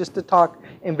purposes, just to talk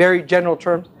in very general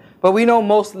terms, but we know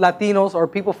most Latinos or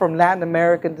people from Latin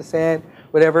American descent,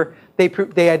 whatever,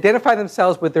 they identify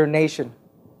themselves with their nation.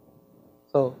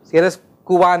 So, si eres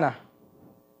cubana,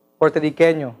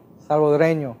 puertorriqueño,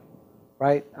 salvadoreño,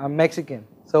 right? I'm Mexican.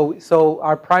 So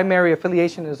our primary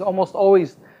affiliation is almost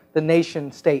always the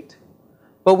nation state.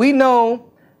 But we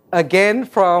know, again,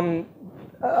 from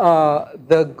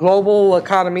the global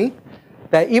economy,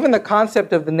 that even the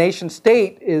concept of the nation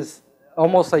state is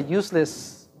almost a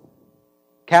useless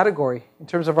category in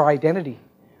terms of our identity.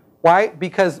 Why?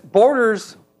 Because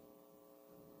borders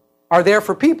are there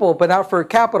for people, but not for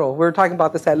capital. We were talking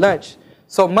about this at lunch.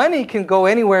 So money can go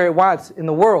anywhere it wants in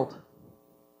the world,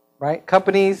 right?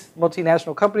 Companies,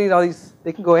 multinational companies, all these,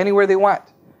 they can go anywhere they want.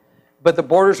 But the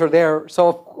borders are there.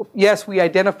 So yes, we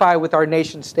identify with our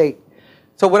nation state.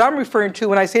 So what I'm referring to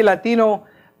when I say Latino,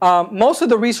 most of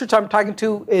the research I'm talking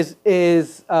to is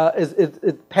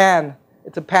pan.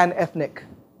 It's a pan-ethnic.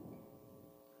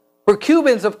 For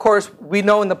Cubans, of course, we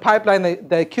know in the pipeline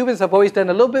the Cubans have always done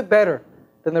a little bit better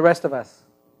than the rest of us,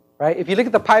 right? If you look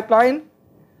at the pipeline,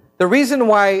 the reason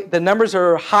why the numbers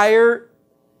are higher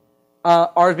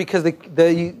are because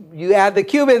you add the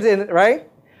Cubans in, right?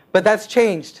 But that's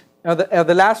changed. Now,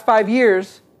 the last 5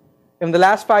 years,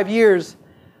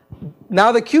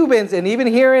 now the Cubans, and even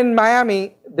here in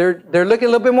Miami, they're looking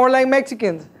a little bit more like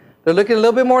Mexicans. They're looking a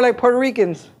little bit more like Puerto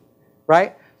Ricans,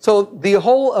 right? So the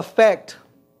whole effect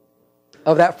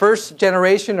of that first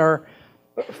generation or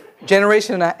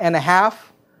generation and a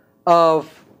half of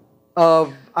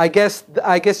I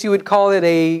guess you would call it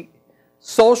a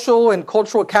social and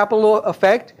cultural capital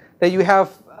effect, that you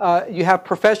have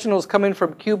professionals coming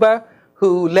from Cuba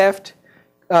who left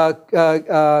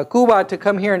Cuba to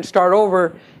come here and start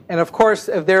over. And of course,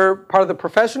 if they're part of the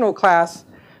professional class,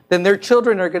 then their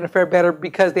children are going to fare better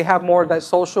because they have more of that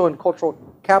social and cultural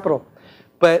capital.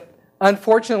 But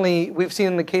unfortunately, we've seen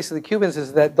in the case of the Cubans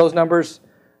is that those numbers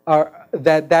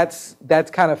that's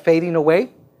kind of fading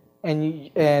away. And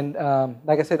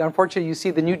like I said, unfortunately, you see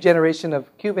the new generation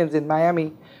of Cubans in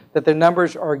Miami, that their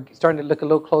numbers are starting to look a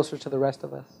little closer to the rest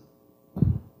of us.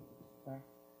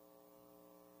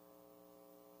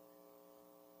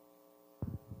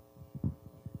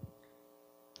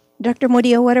 Dr.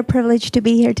 Murillo, what a privilege to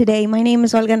be here today. My name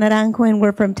is Olga Naranjo, and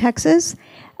we're from Texas.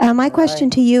 My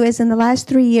question to you is, in the last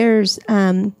 3 years,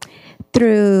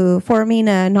 through forming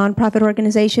a nonprofit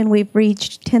organization, we've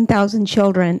reached 10,000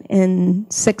 children in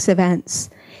 6 events.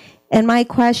 And my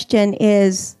question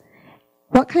is,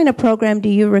 what kind of program do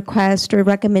you request or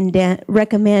recommend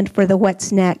for the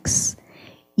what's next?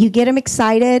 You get them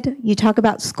excited, you talk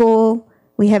about school,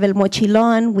 we have El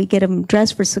Mochilón, we get them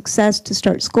dressed for success to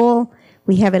start school,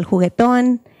 we have El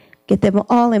Juguetón, get them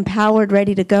all empowered,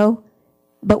 ready to go.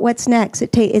 But what's next?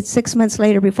 It's 6 months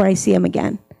later before I see them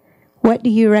again. what do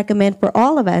you recommend for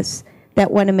all of us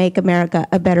that want to make America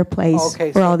a better place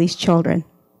for all these children?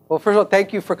 Well, first of all,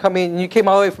 thank you for coming. You came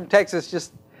all the way from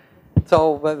Texas.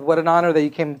 So what an honor that you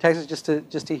came to Texas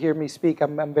just to hear me speak.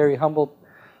 I'm very humbled.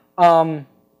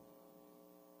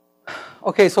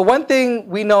 Okay, so one thing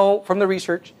we know from the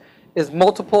research is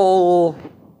multiple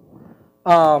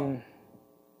times.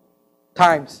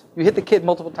 You hit the kid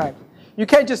multiple times. You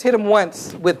can't just hit them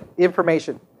once with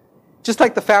information. Just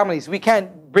like the families, we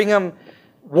can't bring them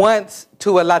once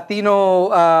to a Latino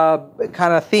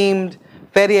kind of themed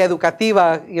feria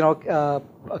educativa,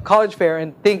 a college fair,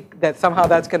 and think that somehow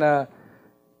that's going to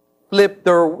flip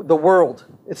the world.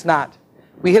 It's not.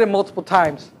 We hit them multiple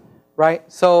times, right?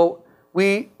 So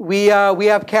we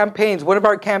have campaigns. One of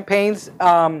our campaigns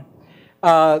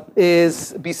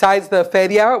is, besides the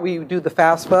feria, we do the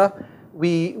FAFSA.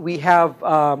 We do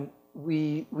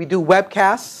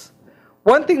webcasts.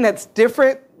 One thing that's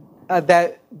different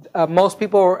that most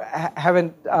people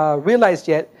haven't realized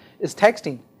yet is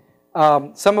texting.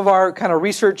 Some of our kind of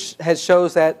research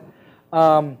shows that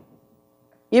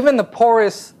even the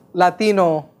poorest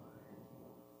Latino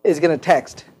is going to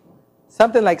text.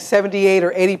 Something like 78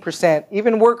 or 80%.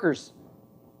 Even workers,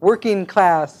 working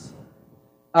class,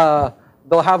 they'll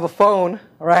have a phone,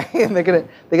 right? And they're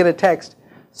gonna text.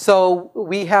 So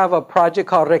we have a project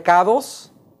called Recados,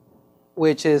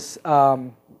 which is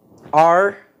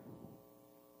R,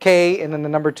 K, and then the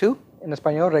number 2 in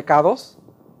Espanol, Recados,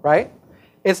 right?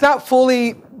 It's not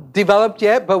fully developed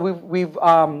yet, but we've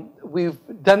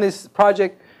done this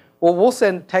project. Well, we'll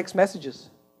send text messages.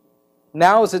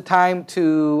 Now is the time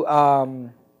to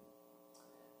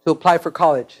apply for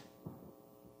college.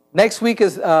 Next week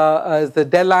is the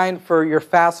deadline for your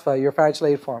FAFSA, your financial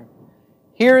aid form.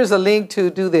 Here is a link to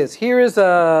do this. Here is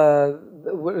a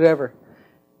whatever.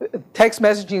 Text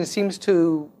messaging seems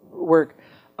to work.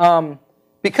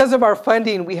 Because of our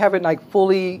funding, we haven't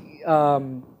fully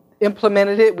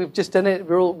implemented it. We've just done it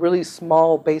really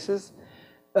small basis.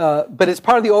 But it's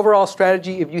part of the overall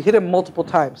strategy if you hit it multiple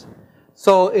times.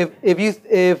 So if you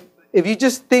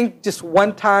just think just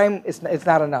one time, it's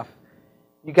not enough.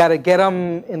 You got to get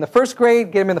them in the 1st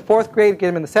grade, get them in the 4th grade, get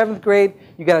them in the 7th grade.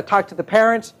 You got to talk to the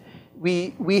parents.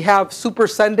 We have Super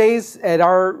Sundays at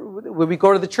when we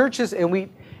go to the churches,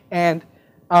 and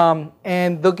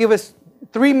they'll give us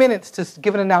 3 minutes to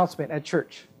give an announcement at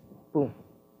church. Boom,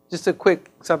 just a quick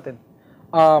something.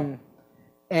 And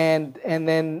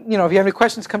then if you have any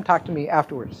questions, come talk to me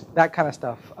afterwards. That kind of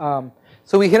stuff.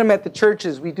 So we hit them at the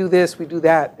churches. We do this, we do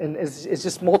that, and it's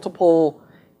just multiple.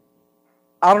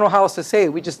 I don't know how else to say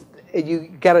it.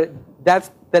 That's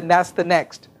the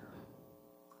next.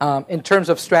 In terms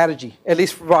of strategy, at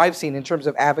least what I've seen in terms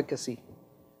of advocacy,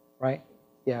 right?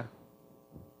 Yeah.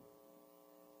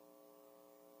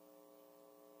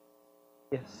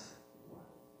 Yes.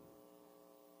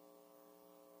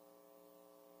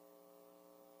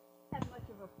 Have much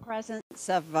of a presence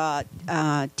of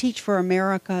Teach for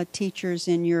America teachers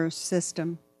in your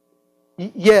system?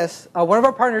 Yes, one of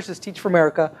our partners is Teach for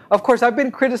America. Of course, I've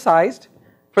been criticized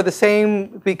for the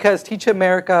same because Teach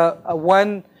America,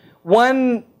 one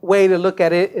way to look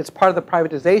at it, it's part of the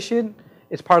privatization,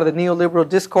 it's part of the neoliberal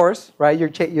discourse, right?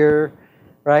 You're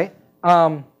right.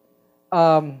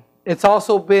 It's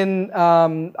also been,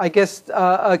 I guess,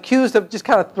 accused of just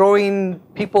kind of throwing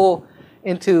people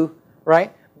into,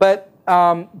 right? But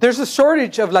there's a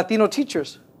shortage of Latino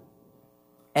teachers,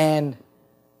 and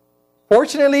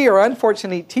fortunately or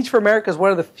unfortunately, Teach for America is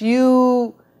one of the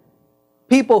few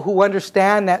people who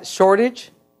understand that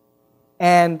shortage,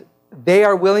 and they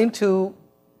are willing to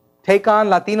take on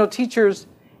Latino teachers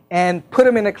and put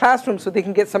them in a classroom so they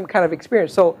can get some kind of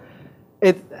experience. So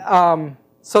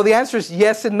so the answer is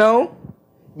yes and no.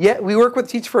 Yeah, we work with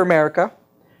Teach for America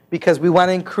because we want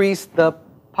to increase the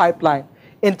pipeline.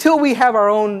 Until we have our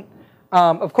own,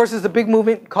 of course, there's a big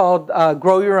movement called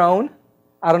Grow Your Own.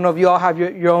 I don't know if you all have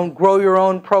your own Grow Your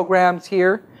Own programs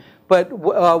here, but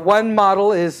one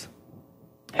model is,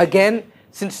 again,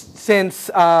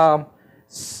 since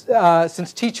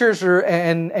teachers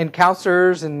and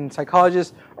counselors and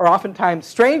psychologists are oftentimes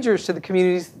strangers to the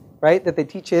communities, right, that they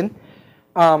teach in,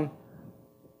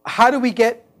 how do we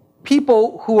get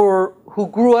people who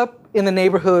grew up in the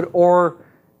neighborhood or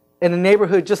in a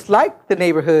neighborhood just like the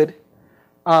neighborhood,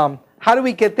 how do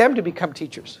we get them to become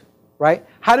teachers, right?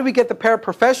 How do we get the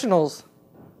paraprofessionals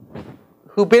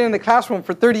who've been in the classroom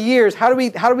for 30 years, how do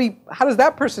we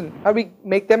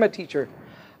make them a teacher?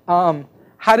 How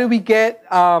do we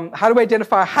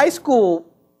identify high school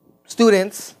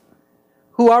students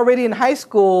who already in high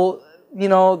school,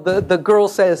 the girl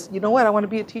says, you know what, I want to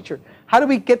be a teacher. How do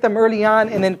we get them early on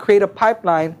and then create a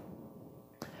pipeline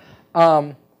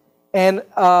And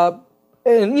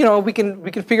you know, we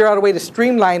can figure out a way to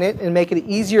streamline it and make it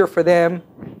easier for them,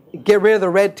 get rid of the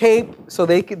red tape, so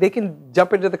they can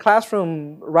jump into the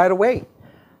classroom right away.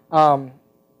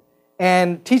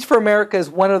 And Teach for America is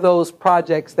one of those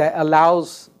projects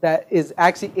that is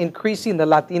actually increasing the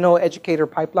Latino educator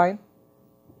pipeline.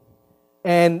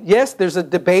 And yes, there's a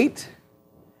debate,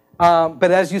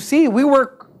 but as you see, we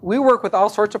work with all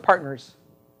sorts of partners,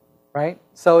 right?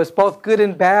 So it's both good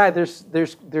and bad.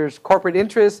 There's corporate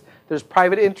interests, there's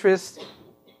private interests.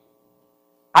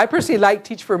 I personally like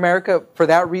Teach for America for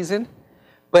that reason,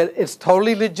 but it's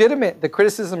totally legitimate. The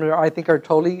criticisms, I think, are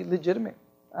totally legitimate.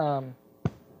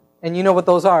 And you know what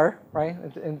those are, right?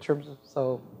 In terms of,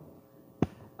 so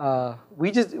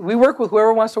we work with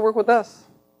whoever wants to work with us.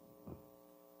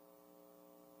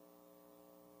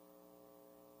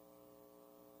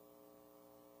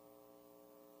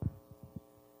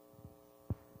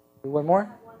 One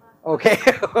more? Okay,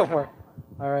 one more.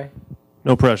 All right.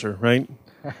 No pressure, right?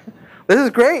 This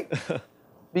is great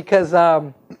because,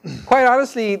 quite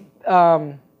honestly,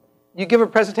 you give a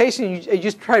presentation, you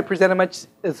just try to present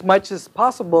as much as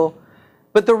possible,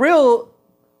 but the real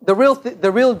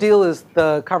deal is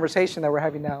the conversation that we're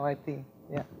having now, I think.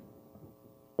 Yeah.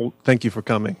 Well, thank you for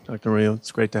coming, Dr. Murillo.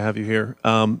 It's great to have you here.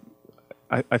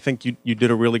 I think you did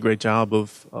a really great job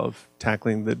of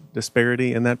tackling the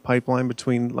disparity in that pipeline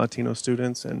between Latino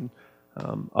students and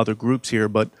other groups here.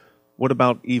 But what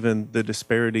about even the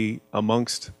disparity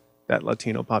amongst that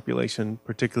Latino population,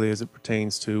 particularly as it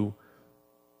pertains to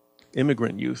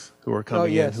immigrant youth who are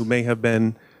coming in, who may have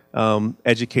been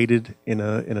educated in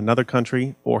another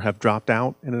country or have dropped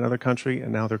out in another country,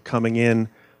 and now they're coming in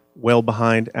well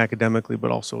behind academically,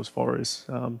 but also as far as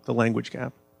the language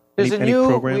gap. There's any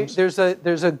programs? There's a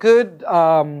good.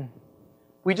 We're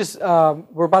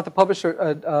about to publish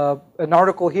an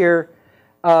article here.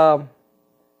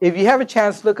 If you have a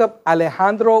chance, look up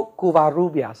Alejandro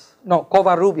Covarrubias.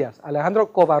 Alejandro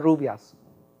Covarrubias,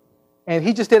 and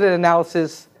he just did an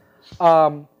analysis,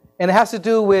 and it has to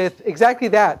do with exactly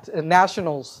that: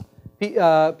 nationals,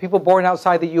 people born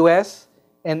outside the U.S.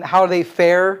 and how they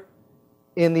fare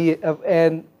and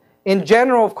in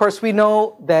general. Of course, we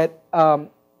know that.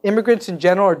 Immigrants in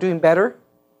general are doing better.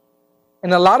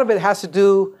 And a lot of it has to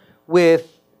do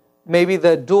with maybe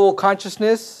the dual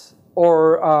consciousness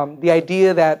or the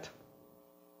idea that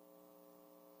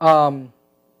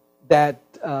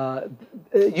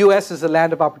U.S. is a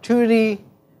land of opportunity.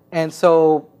 And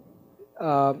so,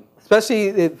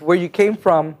 especially where you came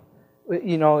from,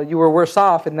 you know, you were worse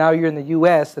off and now you're in the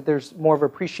U.S., that there's more of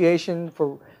appreciation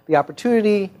for the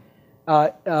opportunity.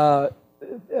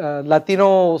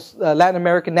 Latinos, Latin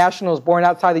American nationals born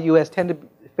outside the U.S. tend to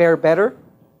fare better.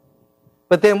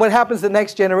 But then what happens to the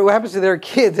next generation? What happens to their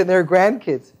kids and their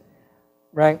grandkids,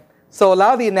 right? So a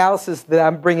lot of the analysis that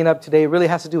I'm bringing up today really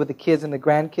has to do with the kids and the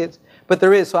grandkids. But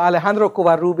there is. So Alejandro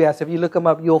Covarrubias, if you look him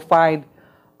up, you'll find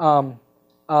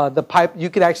the pipe. You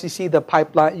can actually see the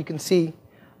pipeline. You can see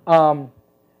of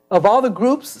all the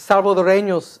groups,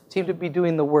 Salvadoreños seem to be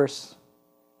doing the worst.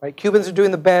 Right? Cubans are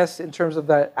doing the best in terms of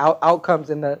the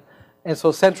outcomes, and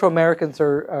so Central Americans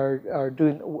are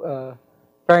doing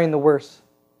faring the worst,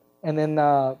 and then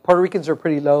Puerto Ricans are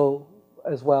pretty low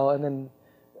as well, and then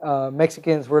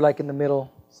Mexicans we're like in the middle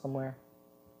somewhere.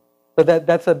 But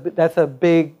that's a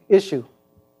big issue,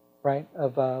 right?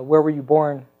 Of where were you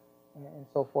born, and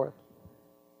so forth.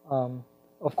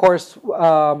 Of course,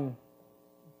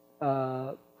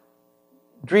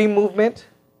 Dream Movement,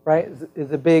 right,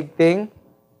 is a big thing.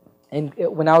 And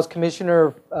when I was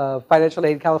commissioner of financial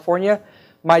aid in California,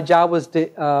 my job was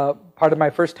part of my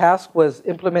first task was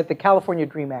implement the California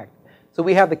Dream Act. So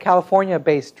we have the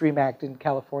California-based Dream Act in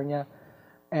California,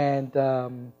 and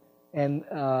of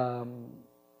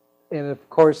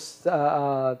course,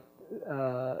 I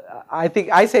think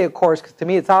I say of course because to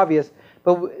me it's obvious,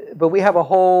 but we have a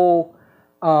whole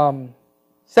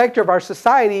sector of our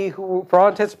society who, for all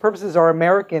intents and purposes, are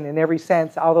American in every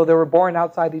sense, although they were born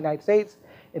outside the United States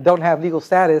and don't have legal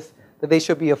status, that they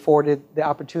should be afforded the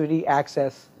opportunity,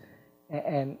 access,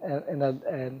 and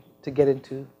to get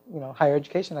into higher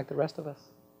education like the rest of us.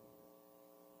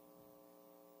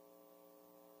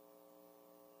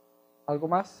 ¿Algo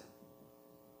más?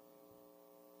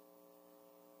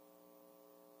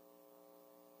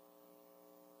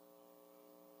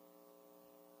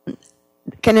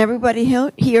 Can everybody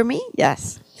hear me?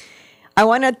 Yes. I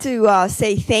wanted to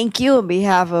say thank you on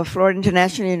behalf of Florida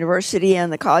International University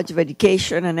and the College of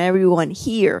Education and everyone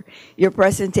here. Your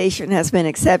presentation has been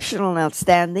exceptional and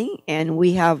outstanding, and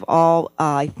we have all,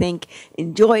 I think,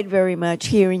 enjoyed very much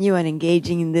hearing you and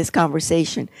engaging in this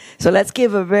conversation. So let's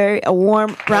give a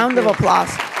warm round of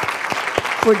applause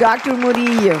for Dr.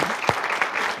 Murillo.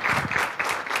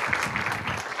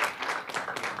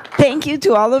 Thank you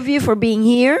to all of you for being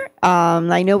here.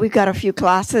 I know we've got a few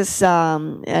classes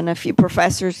and a few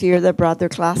professors here that brought their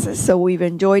classes, so we've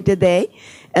enjoyed the day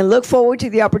and look forward to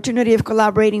the opportunity of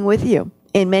collaborating with you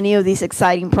in many of these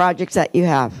exciting projects that you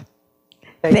have.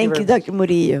 Thank you, Dr.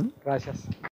 Murillo. Gracias.